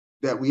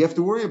that we have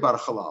to worry about a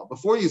halal.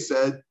 Before you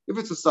said, if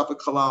it's a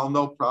suffix halal,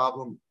 no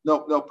problem.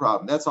 No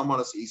problem. That's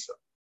Amanas Isa.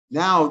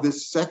 Now,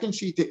 this second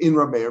sheet in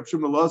Rameir,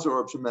 Shimon Lazar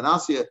or Shimon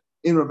Menasya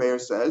in Rameir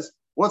says,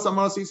 what's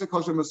Amanas Isa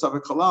kosher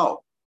suffix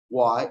halal?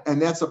 Why?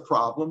 And that's a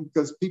problem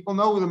because people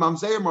know who the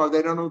mamzerim are.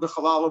 They don't know who the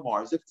halalim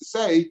are. As if to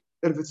say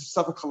that if it's a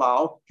suffix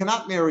halal,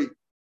 cannot marry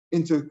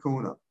into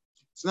kuna.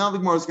 So now the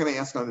Gemara is going to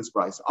ask on this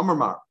price. Amar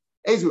Mar.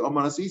 We're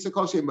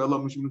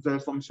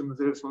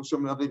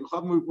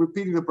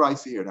repeating the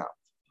price here now.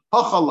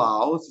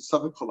 Halal, it's a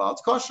suffix halal,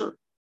 it's kosher.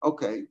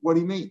 Okay, what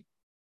do you mean?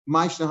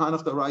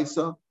 Maishnahanach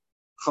daraisa,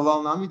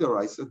 halal nami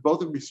daraisa.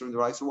 Both of these are in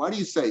daraisa. Why do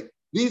you say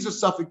these are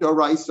suffix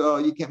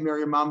daraisa? You can't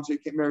marry a mamzer, you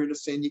can't marry a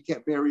sin, you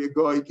can't marry a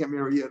goy, you can't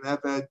marry an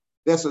eved.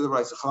 That's a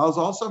daraisa. Halal is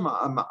also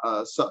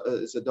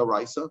is a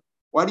daraisa.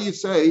 Why do you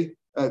say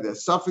the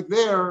suffix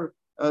there?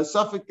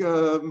 Suffix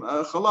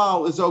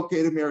halal is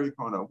okay to marry a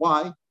kona.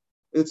 Why?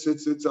 It's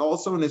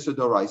also an issa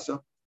daraisa.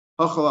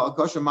 Halal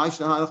kosher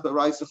maishnahanach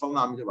daraisa, halal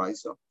nami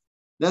daraisa.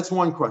 That's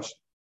one question.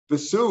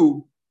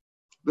 Vesu,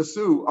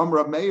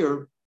 Amra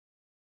Meir,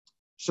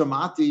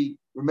 Shamati,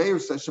 Meir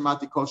says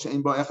Shamati kol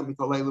she'ein bo echad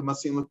mikol eilu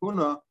masin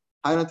lakuna.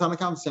 Hayna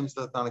Tanakam, same as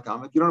the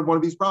Tanakam. If you don't have one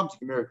of these problems, you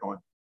can marry Cohen.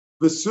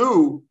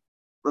 Vesu,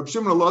 Reb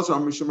Shimon Elazar,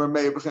 Amr Shimon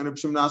Meir, B'chen Reb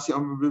Shimon Nasi,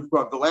 Amr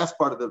the last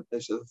part of the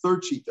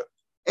third shita.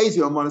 Ezi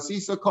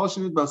Amanasisa kol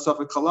she'ein bo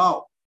suffix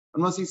halal.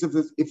 Unless he says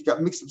if you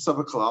got mixed up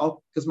suffix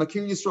halal, because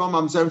Makir Yisrael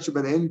Mamzer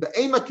Shabbatim, but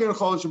Ein Makir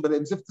Chol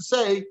Shabbatim, as if to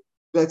say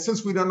that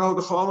since we don't know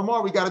the halalim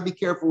are, we got to be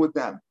careful with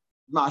them.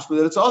 Mashma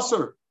that it's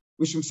usher.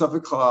 Mishum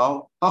suffix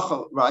halal,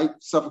 right?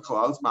 Suffix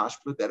halal is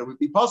mashma that it would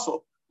be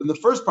puzzle. In the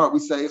first part, we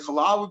say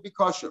halal would be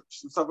kosher.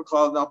 Mishum suffix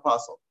halal is not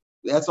puzzle.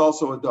 That's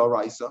also a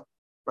daraisa,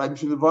 right?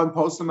 Mishum devon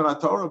postam in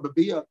Torah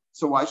babia.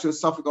 So why should a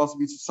suffix also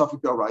be a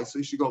suffix daraisa?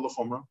 You should go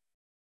lechumra.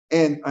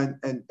 And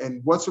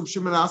what's Reb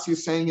Shimon Asi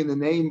is saying in the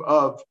name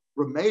of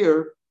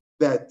Rameir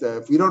that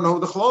if we don't know who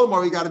the halalim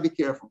are, we got to be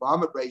careful.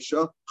 Ba'amat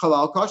reisha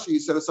halal kosher. You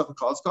said a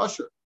suffix halal is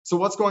kosher. So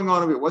what's going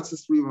on over here? What's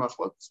this three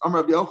machlokes?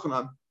 Amar Rabbi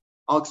Yochanan,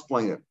 I'll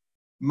explain it.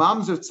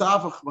 Mamzer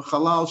tzavach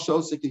v'chalal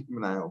shosek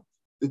ikminayo.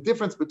 The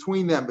difference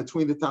between them,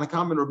 between the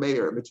Tanakam and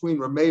Rameir, between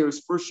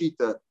Rameir's first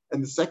shita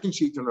and the second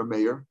shita in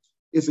Rameir,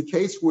 is a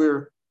case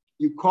where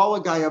you call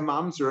a guy a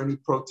mamzer and he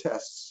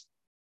protests,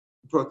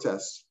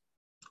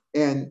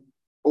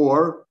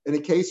 or in a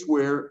case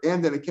where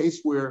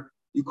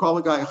you call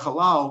a guy a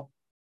halal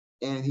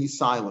and he's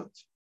silent,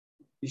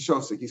 he's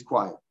shosek, he's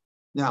quiet.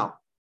 Now.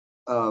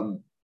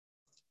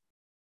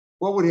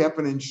 What would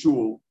happen in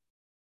shul?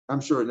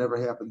 I'm sure it never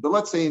happened. But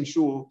let's say in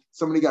shul,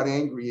 somebody got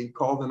angry and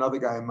called another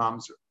guy a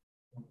mamzer.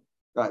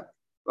 Right.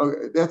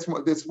 Okay, that's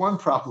one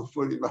problem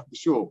for you about the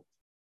shul.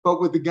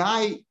 But would the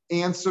guy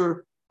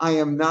answer, I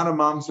am not a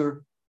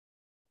mamzer?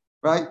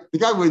 Right? The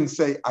guy wouldn't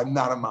say, I'm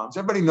not a mamzer.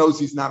 Everybody knows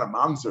he's not a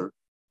mamzer.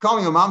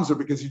 Calling him a mamzer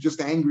because you're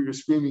just angry or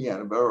screaming at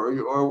him,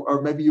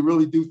 or maybe you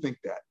really do think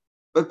that.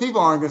 But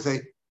people aren't going to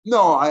say,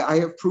 no, I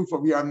have proof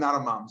over here, I'm not a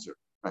mamzer.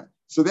 Right?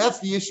 So that's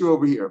the issue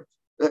over here.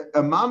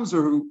 A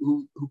mamzer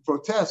who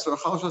protests, or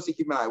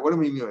what do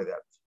we mean by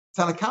that?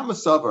 Tanakama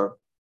Savar,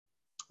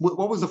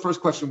 what was the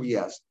first question we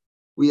asked?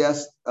 We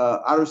asked, I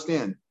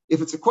understand, if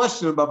it's a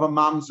question about a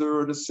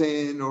mamzer or the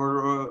sin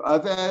or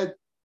aved,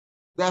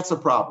 that's a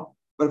problem.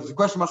 But if it's a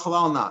question about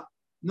halal, not.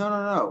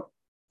 No.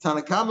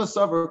 Tanakama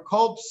Savar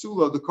called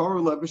psulo, the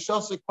korula,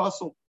 v'shasik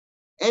pasul.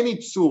 Any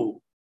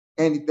psul,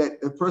 and that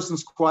the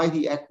person's quiet,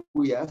 he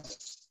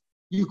acquiesces,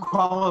 you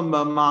call him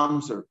a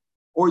mamzer,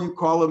 or you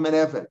call him an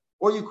eved,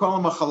 or you call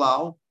him a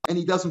halal, and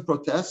he doesn't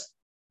protest,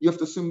 you have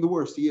to assume the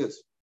worst, he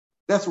is.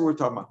 That's what we're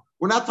talking about.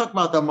 We're not talking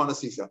about the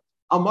Almanas Isa.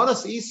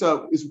 Almanas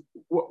Isa is,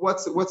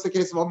 what's the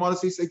case of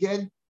Almanas Isa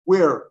again?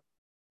 Where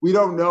we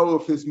don't know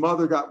if his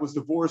mother was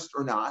divorced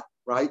or not,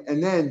 right?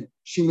 And then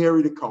she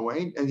married a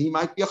Kohen, and he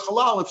might be a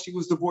halal if she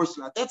was divorced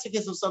or not. That's the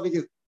case of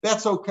suffix.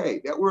 That's okay,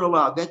 that we're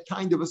allowed, that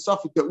kind of a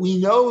suffix, that we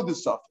know the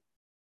suffix.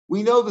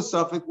 We know the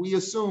suffix, we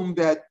assume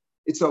that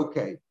it's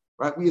okay.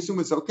 Right? We assume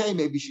it's okay.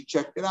 Maybe she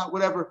checked it out,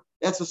 whatever.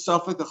 That's a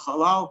suffix, a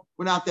halal.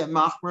 We're not that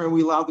machmer, and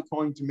we allow the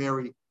Kohen to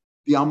marry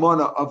the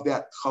almana of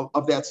that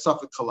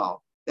suffix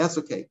halal. That's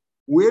okay.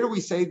 Where do we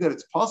say that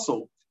it's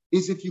puzzle?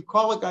 Is if you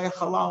call a guy a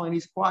halal and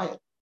he's quiet.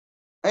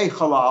 Hey,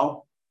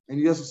 halal, and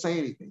he doesn't say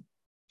anything. You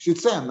should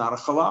say, I'm not a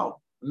halal.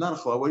 I'm not a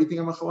halal. What do you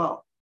think I'm a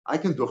halal? I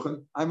can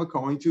duchen. I'm a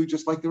Kohen too,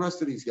 just like the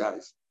rest of these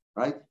guys.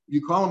 Right? If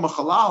you call him a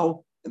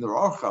halal, and there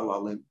are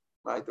halalim,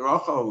 right? There are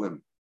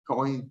halalim.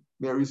 Kohen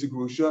marries a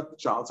grusha, the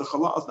child's a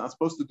halal, it's not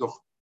supposed to do,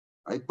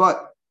 right?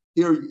 But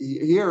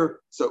here,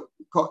 so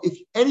if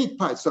any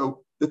part,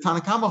 so the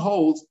Tanakama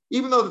holds,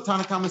 even though the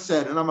Tanakama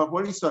said, and I'm like,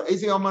 what do you say?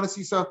 Ezi al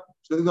manasisa,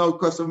 no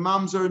question of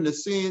mamzer,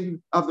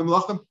 nasin, of the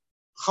melachim,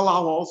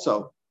 halal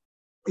also.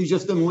 He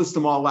just didn't list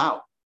them all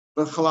out,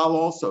 but halal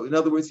also. In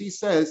other words, he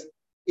says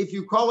if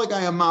you call a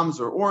guy a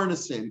mamzer or an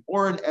asin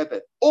or an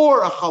evet or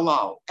a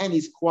halal and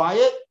he's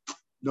quiet,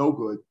 no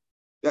good.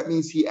 That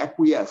means he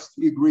acquiesced,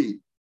 he agreed.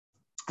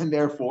 And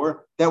therefore,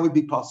 that would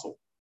be puzzle.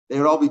 They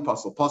would all be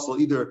puzzle. Puzzle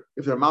either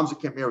if their mamzer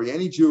can't marry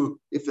any Jew,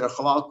 if their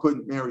halal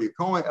couldn't marry a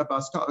Kohen, a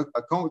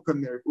Kohen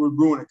couldn't marry, would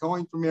ruin a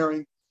Kohen from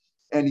marrying,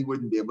 and he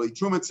wouldn't be able to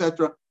trum,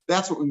 etc.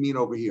 That's what we mean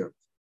over here.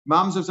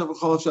 Mamzers of a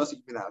chol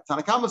shasik binah.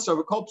 Tanakama serve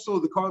a kol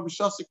psul, the kol of a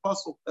shasik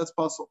puzzle. That's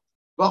puzzle.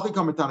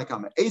 V'achikam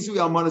Tanakama. Ezui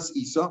almanas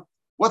isa.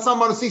 What's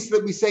almanas isa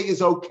that we say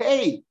is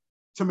okay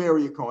to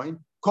marry a Kohen?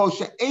 Kol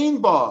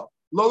she'ein ba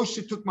lo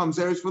shetuk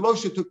mamzeres, v'lo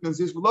shetuk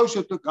nazis, v'lo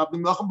shetuk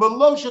abdim lachem,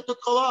 v'lo shetuk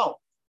halal.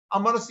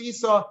 Almanas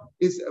isa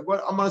is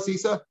what almanas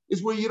isa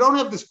is where you don't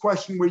have this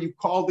question where you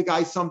call the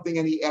guy something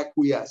and he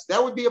acquiesced.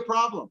 That would be a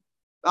problem.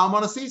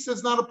 Almanas isa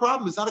is not a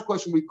problem. It's not a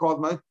question we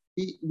called him.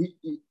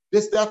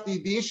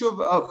 The issue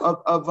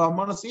of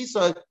Almanas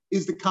Isa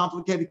is the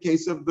complicated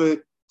case of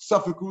the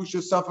Suffolk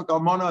Rusha, Suffolk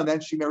Almana, and then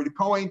she married a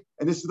Kohen,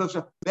 and this is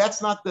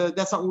that's not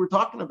what we're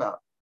talking about.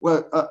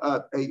 Well,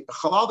 a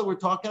halal that we're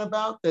talking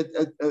about,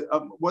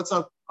 what's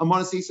up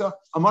Almanas Isa?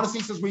 Almanas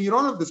Isa is where you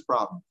don't have this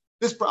problem.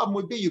 This problem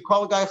would be you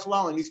call a guy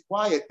halal and he's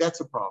quiet. That's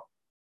a problem.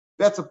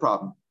 That's a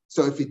problem.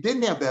 So if you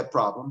didn't have that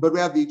problem, but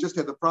rather you just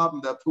had the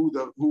problem that who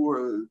the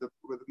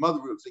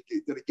mother was,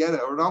 did it get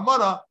it or an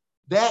almana,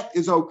 that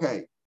is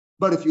okay.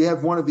 But if you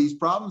have one of these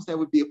problems, that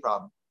would be a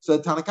problem. So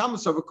Tanakama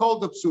serve a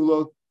kol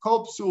psulo,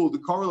 kol psul, the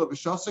coral of a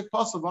shasik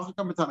pasal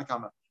v'achakam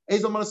Tanakama.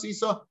 Ezel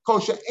manasisa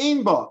kosha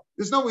ainba.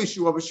 There's no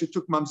issue of a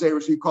shetuk mamzer,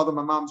 so you call them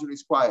a mamzer and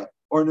he's quiet,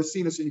 or an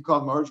asinus and you call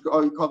them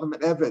or you call them an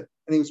eved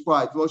and he was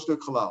quiet. V'lo shetuk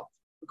halal.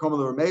 The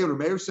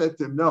Rameir said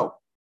to him, no.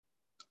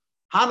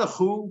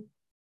 Hanachu,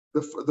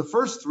 the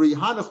first three,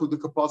 Hanachu the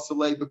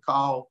kapasale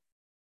b'kal.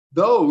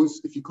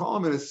 Those, if you call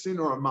him an asin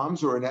or a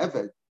mamzer or an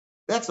eved,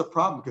 that's a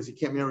problem because he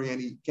can't marry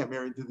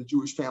into the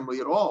Jewish family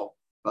at all.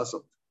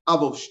 So,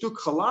 shtuk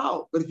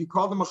halal. But if you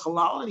call him a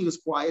halal and he was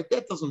quiet,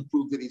 that doesn't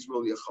prove that he's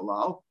really a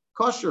halal.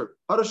 Kosher.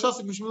 What do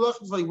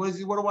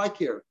I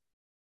care?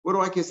 What do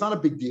I care? It's not a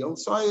big deal.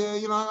 So I'm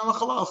a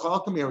halal.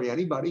 Halal can marry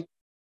anybody.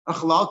 A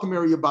halal can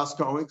marry a bas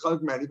Kohen, halal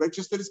can marry anybody.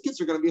 Just that his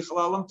kids are going to be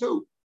halalim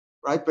too,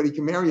 right? But he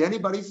can marry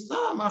anybody. He says,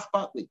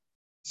 machpatli.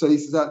 So he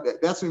says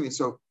that's what I mean.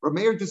 So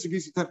Rameir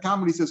disagrees with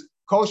Tanakama. He says,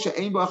 kosher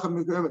ein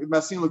b'acham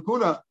masin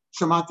lakuna.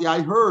 Shamati,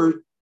 I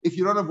heard if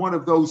you don't have one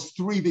of those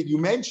three that you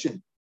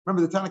mentioned.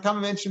 Remember, the Tanakama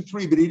mentioned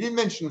three, but he didn't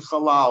mention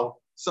halal.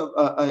 So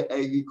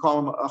you call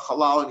him a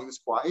halal and he was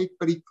quiet,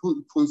 but he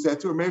includes that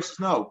too. Rameir says,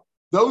 no,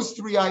 those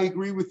three I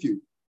agree with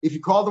you. If you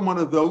called him one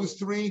of those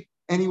three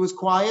and he was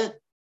quiet,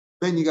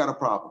 then you got a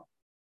problem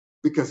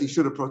because he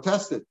should have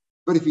protested.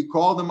 But if you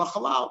called him a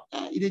halal,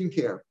 he didn't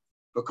care.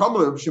 But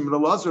Kamala, Shimon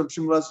Elazar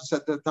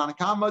said to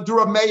Tanakama, do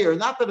Rameir,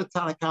 not that a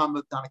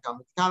Tanakama,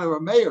 kind of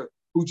Rameir,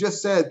 who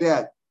just said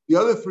that. The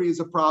other three is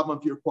a problem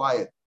if you're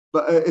quiet,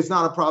 but it's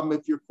not a problem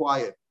if you're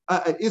quiet.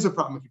 It is a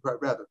problem if you're quiet,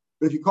 rather.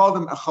 But if you call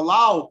them a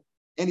halal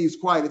and he's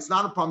quiet, it's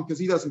not a problem because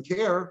he doesn't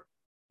care.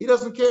 He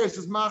doesn't care. He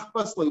says, "Mach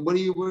basli." What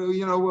do you,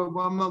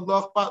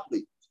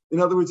 In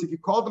other words, if you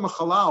called him a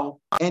halal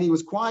and he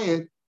was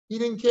quiet, he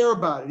didn't care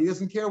about it. He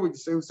doesn't care what you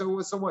say.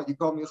 So what? You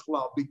called me a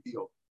halal, big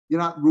deal.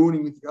 You're not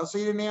ruining anything else. So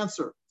he didn't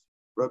answer.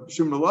 Rabbi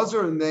Shimon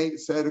Elazar, and they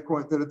said,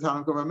 according to the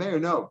Tanakh of Rameir,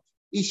 no.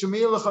 If you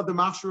heard the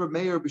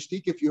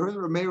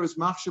Rameir is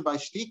machshir by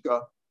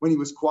shtika when he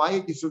was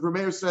quiet, he said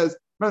Rameir says.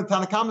 Remember,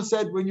 Tanakama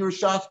said when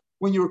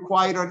you were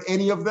quiet on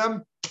any of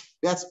them,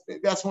 that's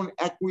one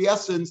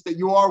acquiescence that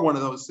you are one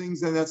of those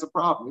things, and that's a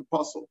problem. You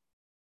puzzle.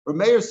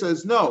 Rameir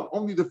says no,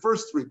 only the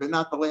first three, but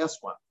not the last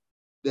one.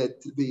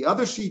 That the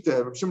other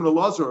shita, Rav Shimon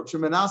Elazar, Rav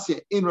Shimon Asya,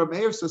 in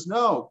Rameir says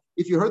no.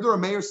 If you heard the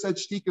Rameir said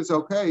shtika is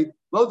okay,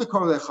 lo the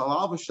korle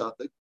chalav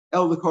v'shatik.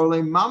 El the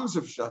korle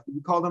mamzer v'shatik.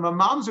 You call them a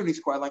mamzer and he's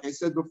quiet, like I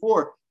said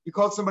before. You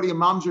call somebody a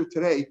mamzer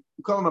today,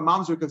 you call him a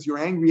mamzer because you're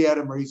angry at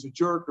him or he's a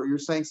jerk or you're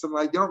saying something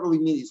like, you don't really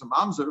mean he's a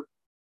mamzer.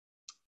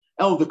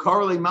 El the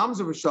korle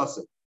mamzer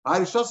v'shatik. I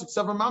had a shasik,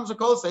 several mamzer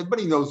calls.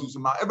 Everybody knows who's a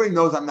mamzer. Everybody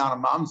knows I'm not a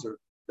mamzer.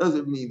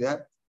 Doesn't mean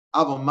that.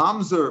 Avo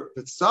mamzer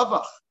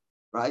v'tzavach,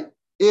 right?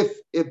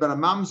 If but a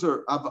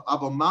mamzer,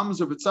 avo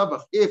mamzer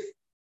v'tzavach, if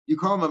you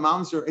call him a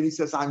mamzer and he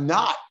says, I'm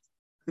not,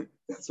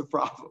 that's a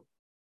problem.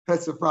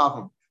 That's a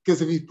problem.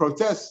 Because if he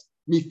protests,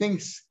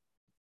 methinks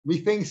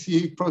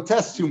he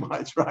protests too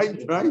much, right?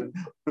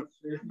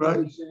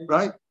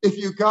 Right? If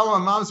you call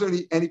him a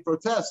mamzer and he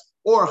protests,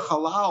 or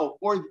halal,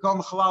 or if you call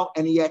him halal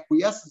and he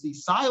acquiesces,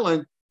 he's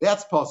silent,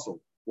 that's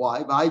puzzle.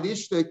 Why?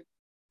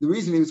 The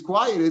reason he was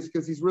quiet is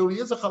because he really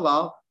is a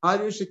halal.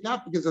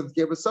 Not because of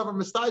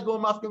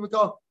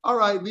the all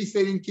right, at least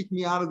they didn't kick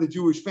me out of the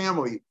Jewish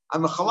family.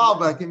 I'm a halal,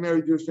 but I can marry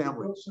a Jewish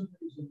family.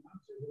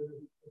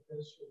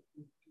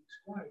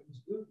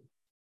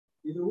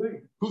 Either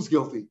way. Who's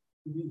guilty?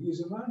 He's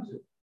a mamzer.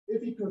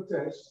 If he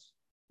protests,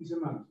 he's a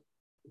mamzer.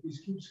 If he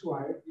keeps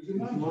quiet, he's a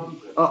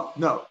mamzer. Oh,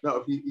 no.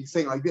 If he's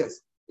saying like this.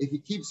 If he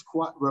keeps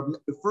quiet,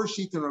 the first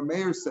sheet in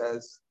Rameir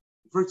says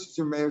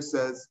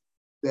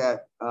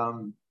that,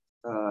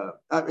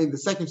 the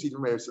second sheet in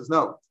Rameir says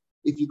no.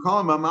 if you call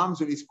him a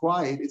mamzer and he's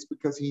quiet, it's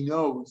because he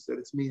knows that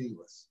it's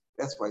meaningless.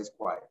 That's why he's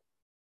quiet.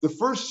 The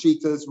first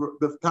shita is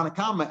the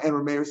Tanakama, and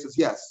Rameir says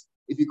yes.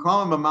 If you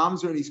call him a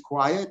mamzer and he's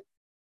quiet,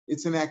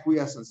 it's an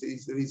acquiescence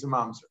that he's a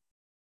mamzer.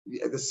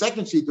 The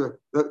second shita,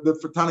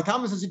 the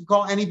Tanakama says if you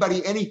call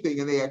anybody anything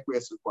and they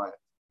acquiesce, it's quiet.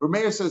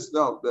 Rameir says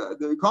no.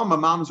 You call him a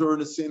mamzer or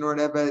a sin or an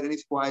eved and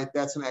he's quiet,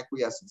 that's an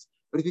acquiescence.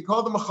 But if you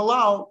call him a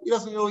halal, he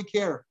doesn't really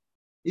care.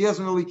 He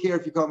doesn't really care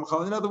if you call him a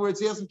halal. In other words,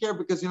 he doesn't care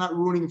because you're not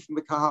ruining him from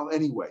the kahal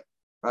anyway,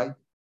 right?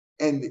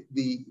 And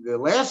the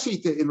last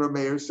shita in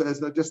Rameir says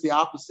no, just the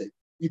opposite.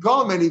 You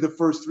call him any of the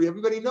first three,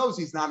 everybody knows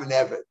he's not an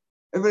eved.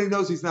 Everybody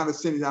knows he's not a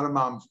sin, he's not a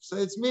mamzer. So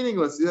it's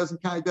meaningless. He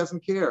doesn't care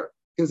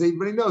because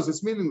everybody knows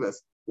it's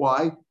meaningless.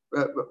 Why?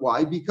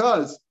 Why?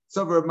 Because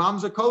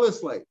mamzer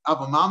kolisle,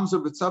 ava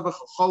mamzer b'tzavach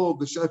cholol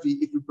b'shefi.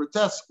 If he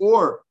protests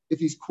or if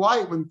he's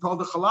quiet when called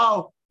the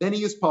halal, then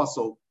he is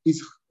puzzled.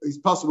 He's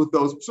puzzled with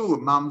those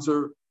psulim,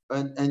 mamzer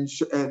and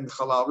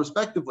halal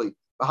respectively.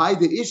 Behind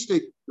the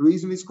ishtik, the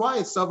reason he's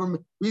quiet, the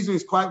reason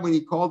he's quiet when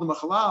he called him a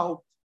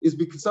halal is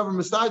because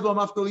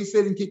he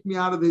said and kicked me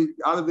out of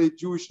the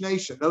Jewish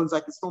nation. In other words,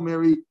 I can still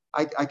marry.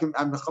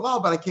 I'm the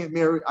halal, but I can't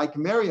marry. I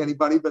can marry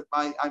anybody, but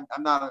I'm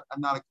not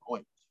a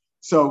kohen.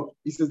 So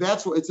he says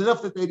that's what it's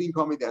enough that they didn't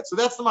call me that. So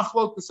that's the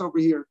machlokus over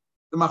here.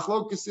 The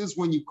machlokus is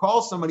when you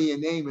call somebody a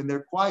name and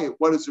they're quiet,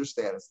 what is their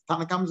status?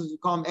 Tanakam says you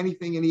call him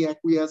anything and he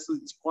acquiesces,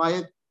 he's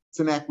quiet, it's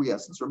an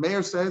acquiescence.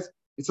 Rameir says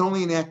it's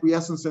only an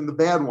acquiescence in the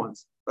bad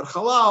ones. But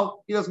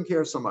halal, he doesn't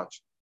care so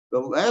much. The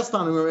last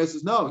time Rameir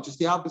says no, just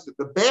the opposite.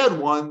 The bad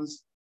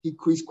ones,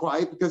 he's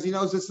quiet because he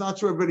knows it's not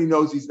true. Everybody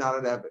knows he's not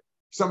an eved.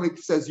 Somebody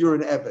says you're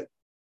an eved.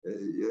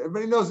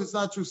 Everybody knows it's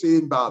not true, so he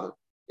didn't bother.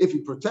 If he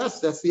protests,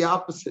 that's the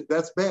opposite.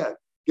 That's bad.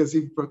 Because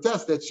if he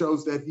protests, that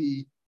shows that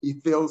he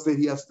feels that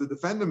he has to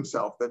defend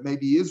himself, that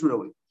maybe he is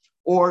really.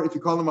 Or if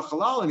you call him a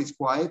halal and he's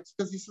quiet,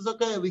 because he says,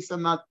 okay, at least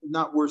I'm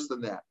not worse than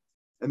that.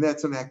 And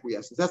that's an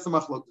acquiescence. That's the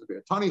machlok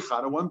there. Tani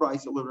Chada, one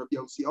brayso, Rabbi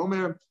Yossi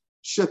Omer,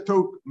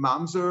 shetuk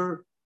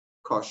mamzer,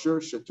 kosher,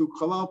 shetuk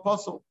halal,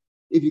 pasul.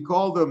 If you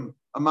call them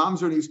a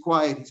mamzer and he's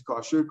quiet, he's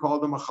kosher. Call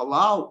them a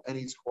halal and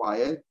he's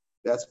quiet,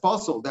 that's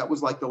pasul. That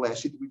was like the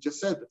last sheet we just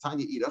said, the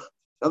Tanya Idach.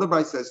 The other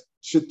brayso says,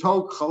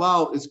 shetok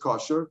halal is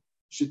kosher,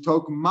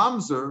 shetok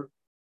mamzer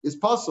is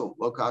pasul.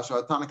 Lo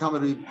kasha,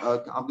 Tanakama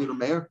Abdi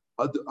Rameir,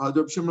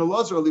 Hadab Shimon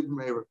Elazar Ali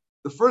Rameir.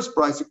 The first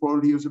brayso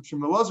quoted here is of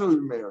Shimon Elazar Ali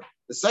Rameir.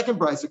 The second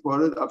brayso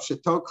quoted of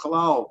shetok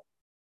halal,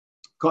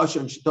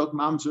 kosher, and shetok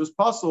mamzer is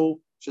pasul.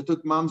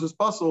 Shetok mamzer is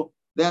pasul.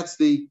 That's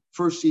the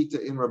first shita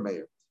in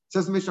Rameir. It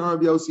says the Mishnah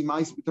Rabbi Yossi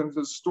Ma'is, because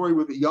there's a story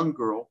with a young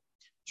girl,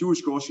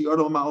 Jewish girl. She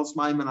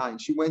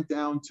went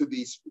down to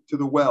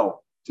the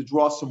well to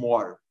draw some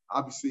water.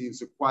 Obviously,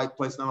 it's a quiet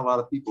place, not a lot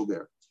of people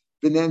there.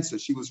 Benensa,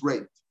 she was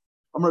raped.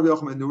 If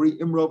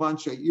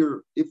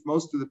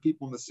most of the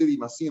people in the city,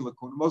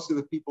 most of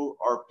the people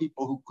are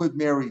people who could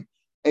marry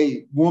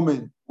a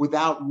woman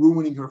without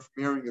ruining her from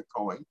marrying a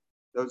Kohen.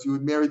 Those you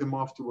would marry them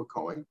off to a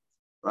Kohen,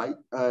 right?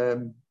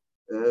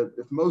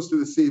 If most of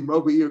the city, so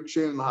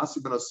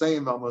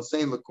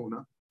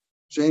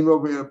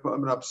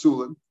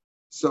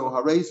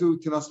Harezu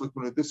Tinas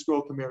Lakuna, this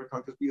girl can marry a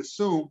Kohen because we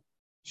assume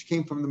she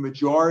came from the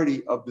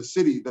majority of the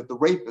city, that the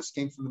rapist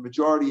came from the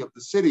majority of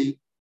the city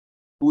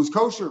who was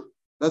kosher.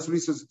 That's what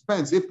he says. It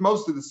depends. If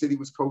most of the city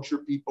was kosher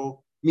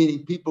people,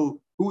 meaning people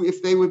who,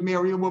 if they would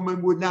marry a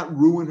woman, would not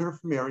ruin her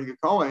from marrying a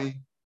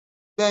Kohen,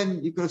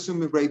 then you can assume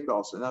the raped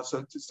also. Now, so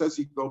it says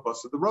you can go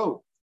bust the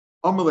road.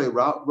 Amalei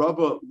Rav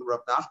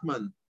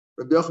Nachman,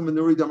 Rabbi Yochanan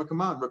Nuri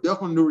Damakaman. Rabbi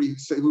Yochanan Nuri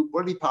say,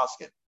 what did he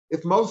paskin?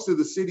 If most of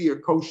the city are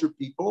kosher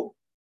people,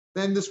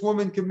 then this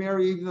woman can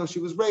marry, even though she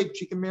was raped,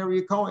 she can marry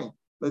a Kohen.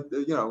 But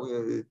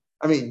nobody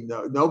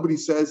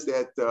says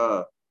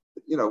that.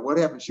 What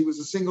happened? She was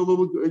a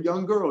single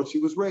young girl. She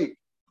was raped,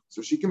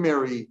 so she can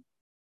marry.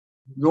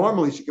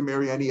 Normally, she can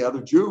marry any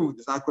other Jew.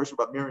 There's not a question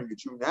about marrying a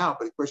Jew now,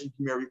 but the question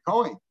can marry a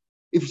Kohen.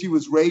 If she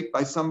was raped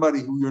by somebody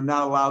who you're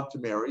not allowed to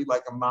marry,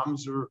 like a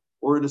mamzer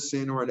or an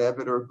asin or an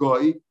eved or a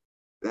goy,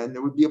 then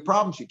there would be a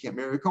problem. She can't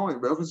marry a Kohen.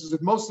 But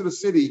if most of the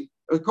city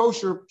are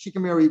kosher, she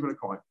can marry even a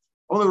Kohen.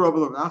 Only Rabbi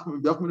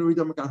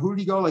Nachman, who did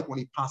he go? Like when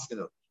he passed it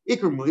up.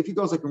 If he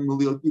goes like a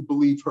Malil, you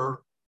believe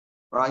her,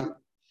 right?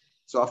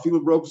 So I feel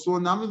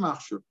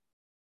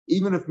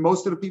even if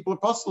most of the people are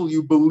puzzled,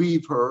 you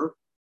believe her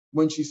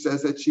when she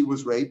says that she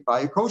was raped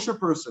by a kosher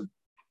person.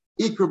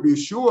 Ikra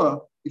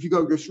Yeshua, if you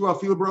go Yeshua, I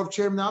feel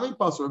Nami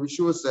puzzle.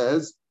 Yeshua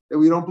says that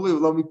we don't believe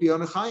it.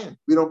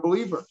 We don't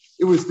believe her.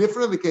 It was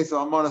different in the case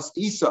of Almanas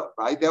Isa,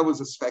 right? That was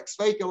a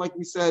spek like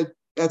we said.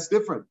 That's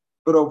different.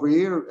 But over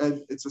here,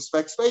 it's a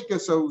spek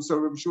so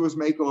Yeshua's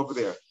makel over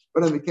there.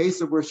 But in the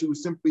case of where she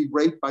was simply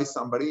raped by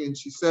somebody and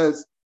she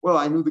says, well,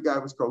 I knew the guy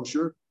was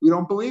kosher, we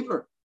don't believe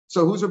her.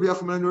 So who's Rabbi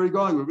Yochanan Nuri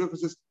going? Rabbi Yochanan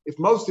says, if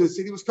most of the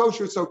city was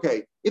kosher, it's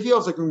okay. If he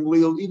goes like a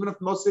Malil, even if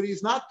most city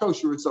is not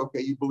kosher, it's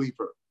okay, you believe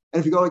her. And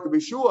if you go like a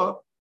Yeshua,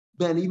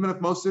 then even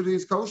if most city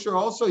is kosher,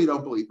 also you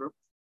don't believe her.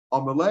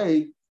 On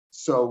Malay,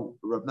 so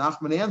Rabbi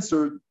Nachman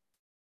answered,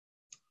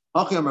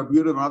 this is what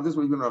you're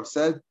going to have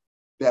said.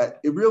 that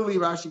it really,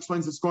 Rashi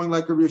explains, it's going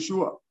like a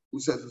Yeshua, who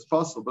says it's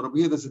possible. But over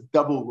here, there's a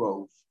double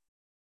rove.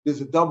 There's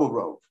a double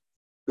rove.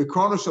 The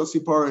Kronos Shel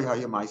Sipori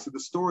Hayamai. So the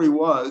story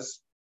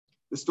was,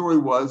 there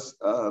was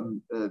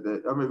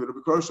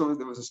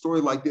a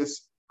story like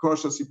this.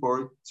 Kronos Shel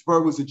Sipori.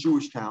 Sipori was a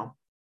Jewish town,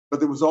 but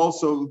there was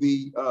also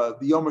the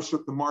Yom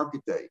HaShuk, the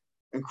market day.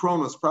 And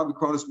Kronos, probably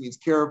Kronos means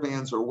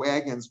caravans or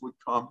wagons would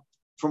come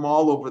from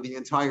all over the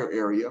entire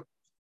area,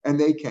 and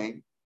they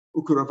came.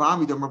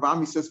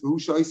 Ravami says,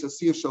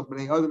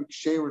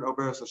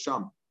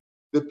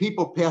 the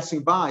people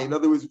passing by, in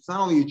other words, it's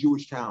not only a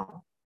Jewish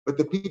town, but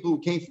the people who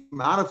came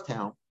from out of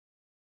town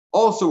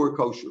also were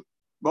kosher,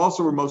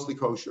 also were mostly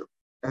kosher.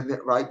 And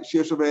that, right? If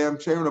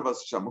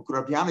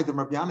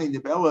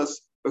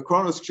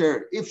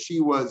she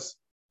was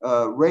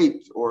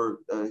raped or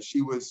she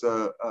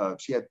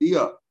had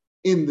bia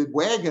in the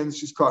wagons,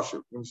 she's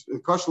kosher.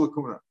 Kosher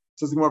lakuna.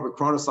 Says the more of a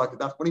Kronos like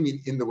that. What do you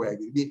mean in the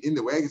wagon? You mean in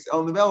the wagons?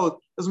 El Nevel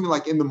doesn't mean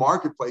like in the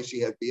marketplace she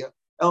had bia.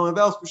 El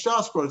Nevel's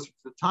b'shas Kronos.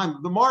 The time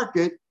of the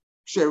market,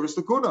 sheris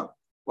lakuna.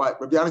 Right?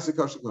 Rabbi Yanni said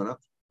kosher lakuna.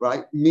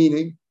 Right?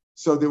 Meaning,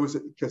 so there was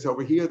because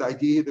over here the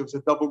idea there was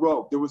a double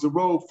robe. There was a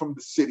robe from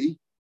the city.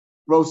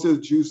 Most of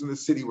the Jews in the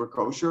city were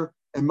kosher,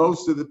 and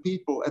most of the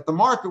people at the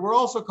market were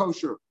also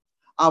kosher.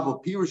 But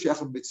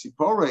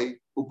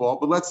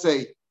let's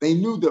say they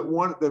knew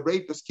that the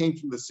rapist came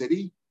from the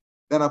city,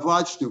 then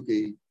Avlad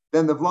Shtuki,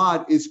 then the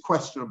Vlad is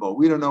questionable.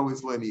 We don't know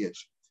his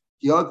lineage.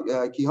 Ziri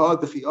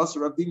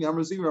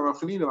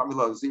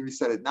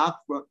said it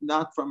not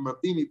from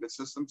Rabdimi, but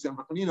system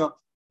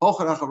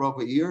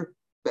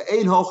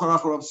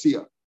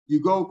you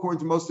go according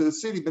to most of the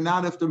city, but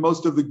not after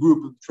most of the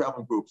group of the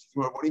traveling groups.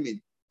 What do you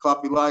mean? Where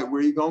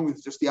are you going with?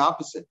 It's just the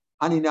opposite.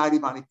 As we're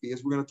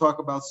going to talk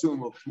about soon.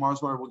 Well,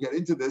 tomorrow's morning we'll get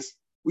into this.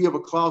 We have a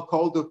cloud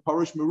called the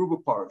Parish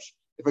Meruba Parish.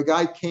 If a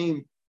guy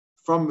came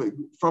from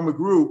a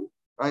group,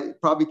 right,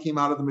 it probably came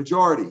out of the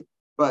majority.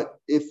 But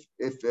if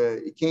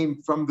it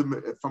came from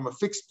a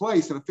fixed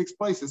place, and a fixed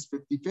place is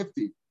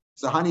 50-50.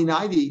 So Hani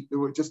 90, they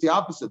were just the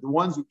opposite. The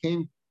ones who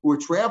were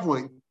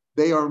traveling,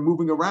 they are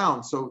moving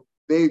around. So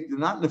they're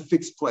not in a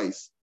fixed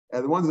place.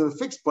 And the ones in a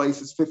fixed place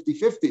is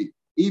 50-50.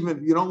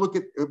 Even you don't look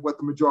at what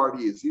the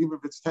majority is. Even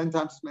if it's 10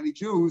 times as many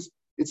Jews,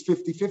 it's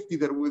 50-50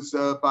 that it was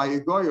by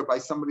a goy or by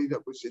somebody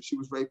she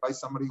was raped by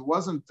somebody who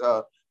wasn't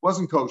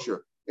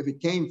kosher. If it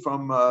came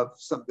from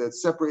that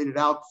separated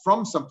out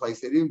from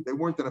someplace, they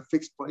weren't in a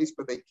fixed place,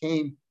 but they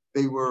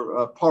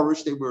were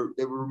parish, they were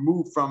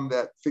removed from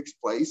that fixed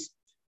place.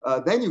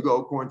 Then you go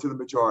according to the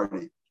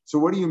majority. So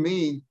what do you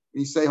mean when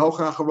you say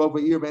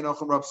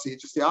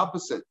it's just the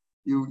opposite?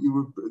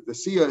 The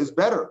Sia is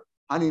better.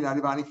 As you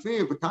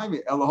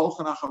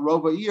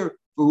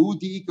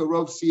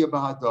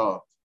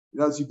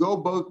go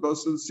both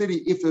to the city,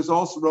 if there's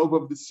also robe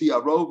of the Sia,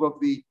 robe of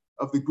the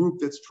group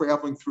that's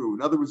traveling through.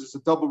 In other words, it's a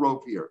double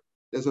robe here.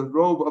 There's a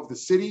robe of the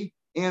city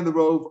and the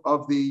robe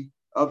of the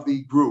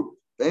group.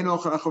 But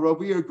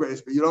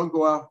you don't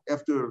go out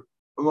after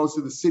most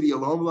of the city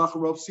alone.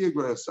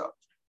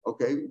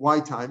 Okay, why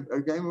time?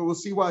 Again, we'll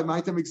see why.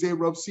 My time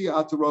robe Sia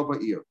out to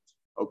robe ear.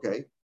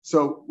 Okay.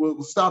 So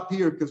we'll stop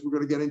here because we're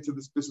going to get into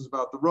this business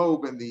about the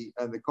robe and the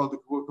Kol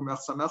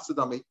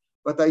Samech.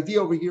 But the idea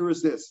over here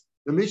is this: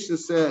 the Mishnah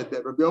said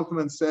that Rabbi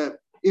Yochanan said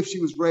if she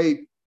was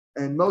raped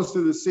and most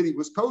of the city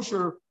was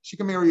kosher, she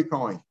can marry a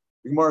Kohen.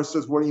 The Gemara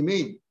says, what do you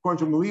mean?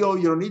 According to Malil,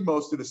 you don't need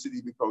most of the city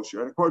to be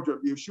kosher. And according to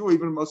Rabbi Yeshua,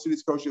 even most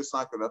cities kosher, it's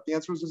not good enough. The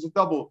answer is there's a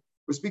double.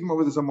 We're speaking about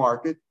where there's a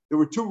market. There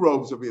were two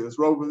robes over here. There's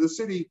robe of the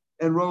city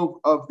and robe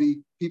of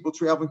the people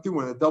traveling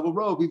through. And a double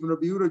robe, even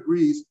Rabbi Yehuda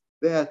agrees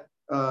that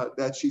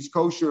she's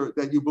kosher,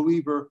 that you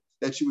believe her,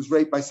 that she was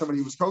raped by somebody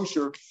who was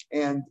kosher,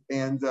 and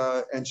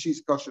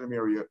she's kosher to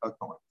marry a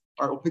Kohen.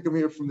 All right, we'll pick up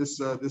here from this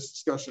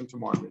discussion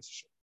tomorrow.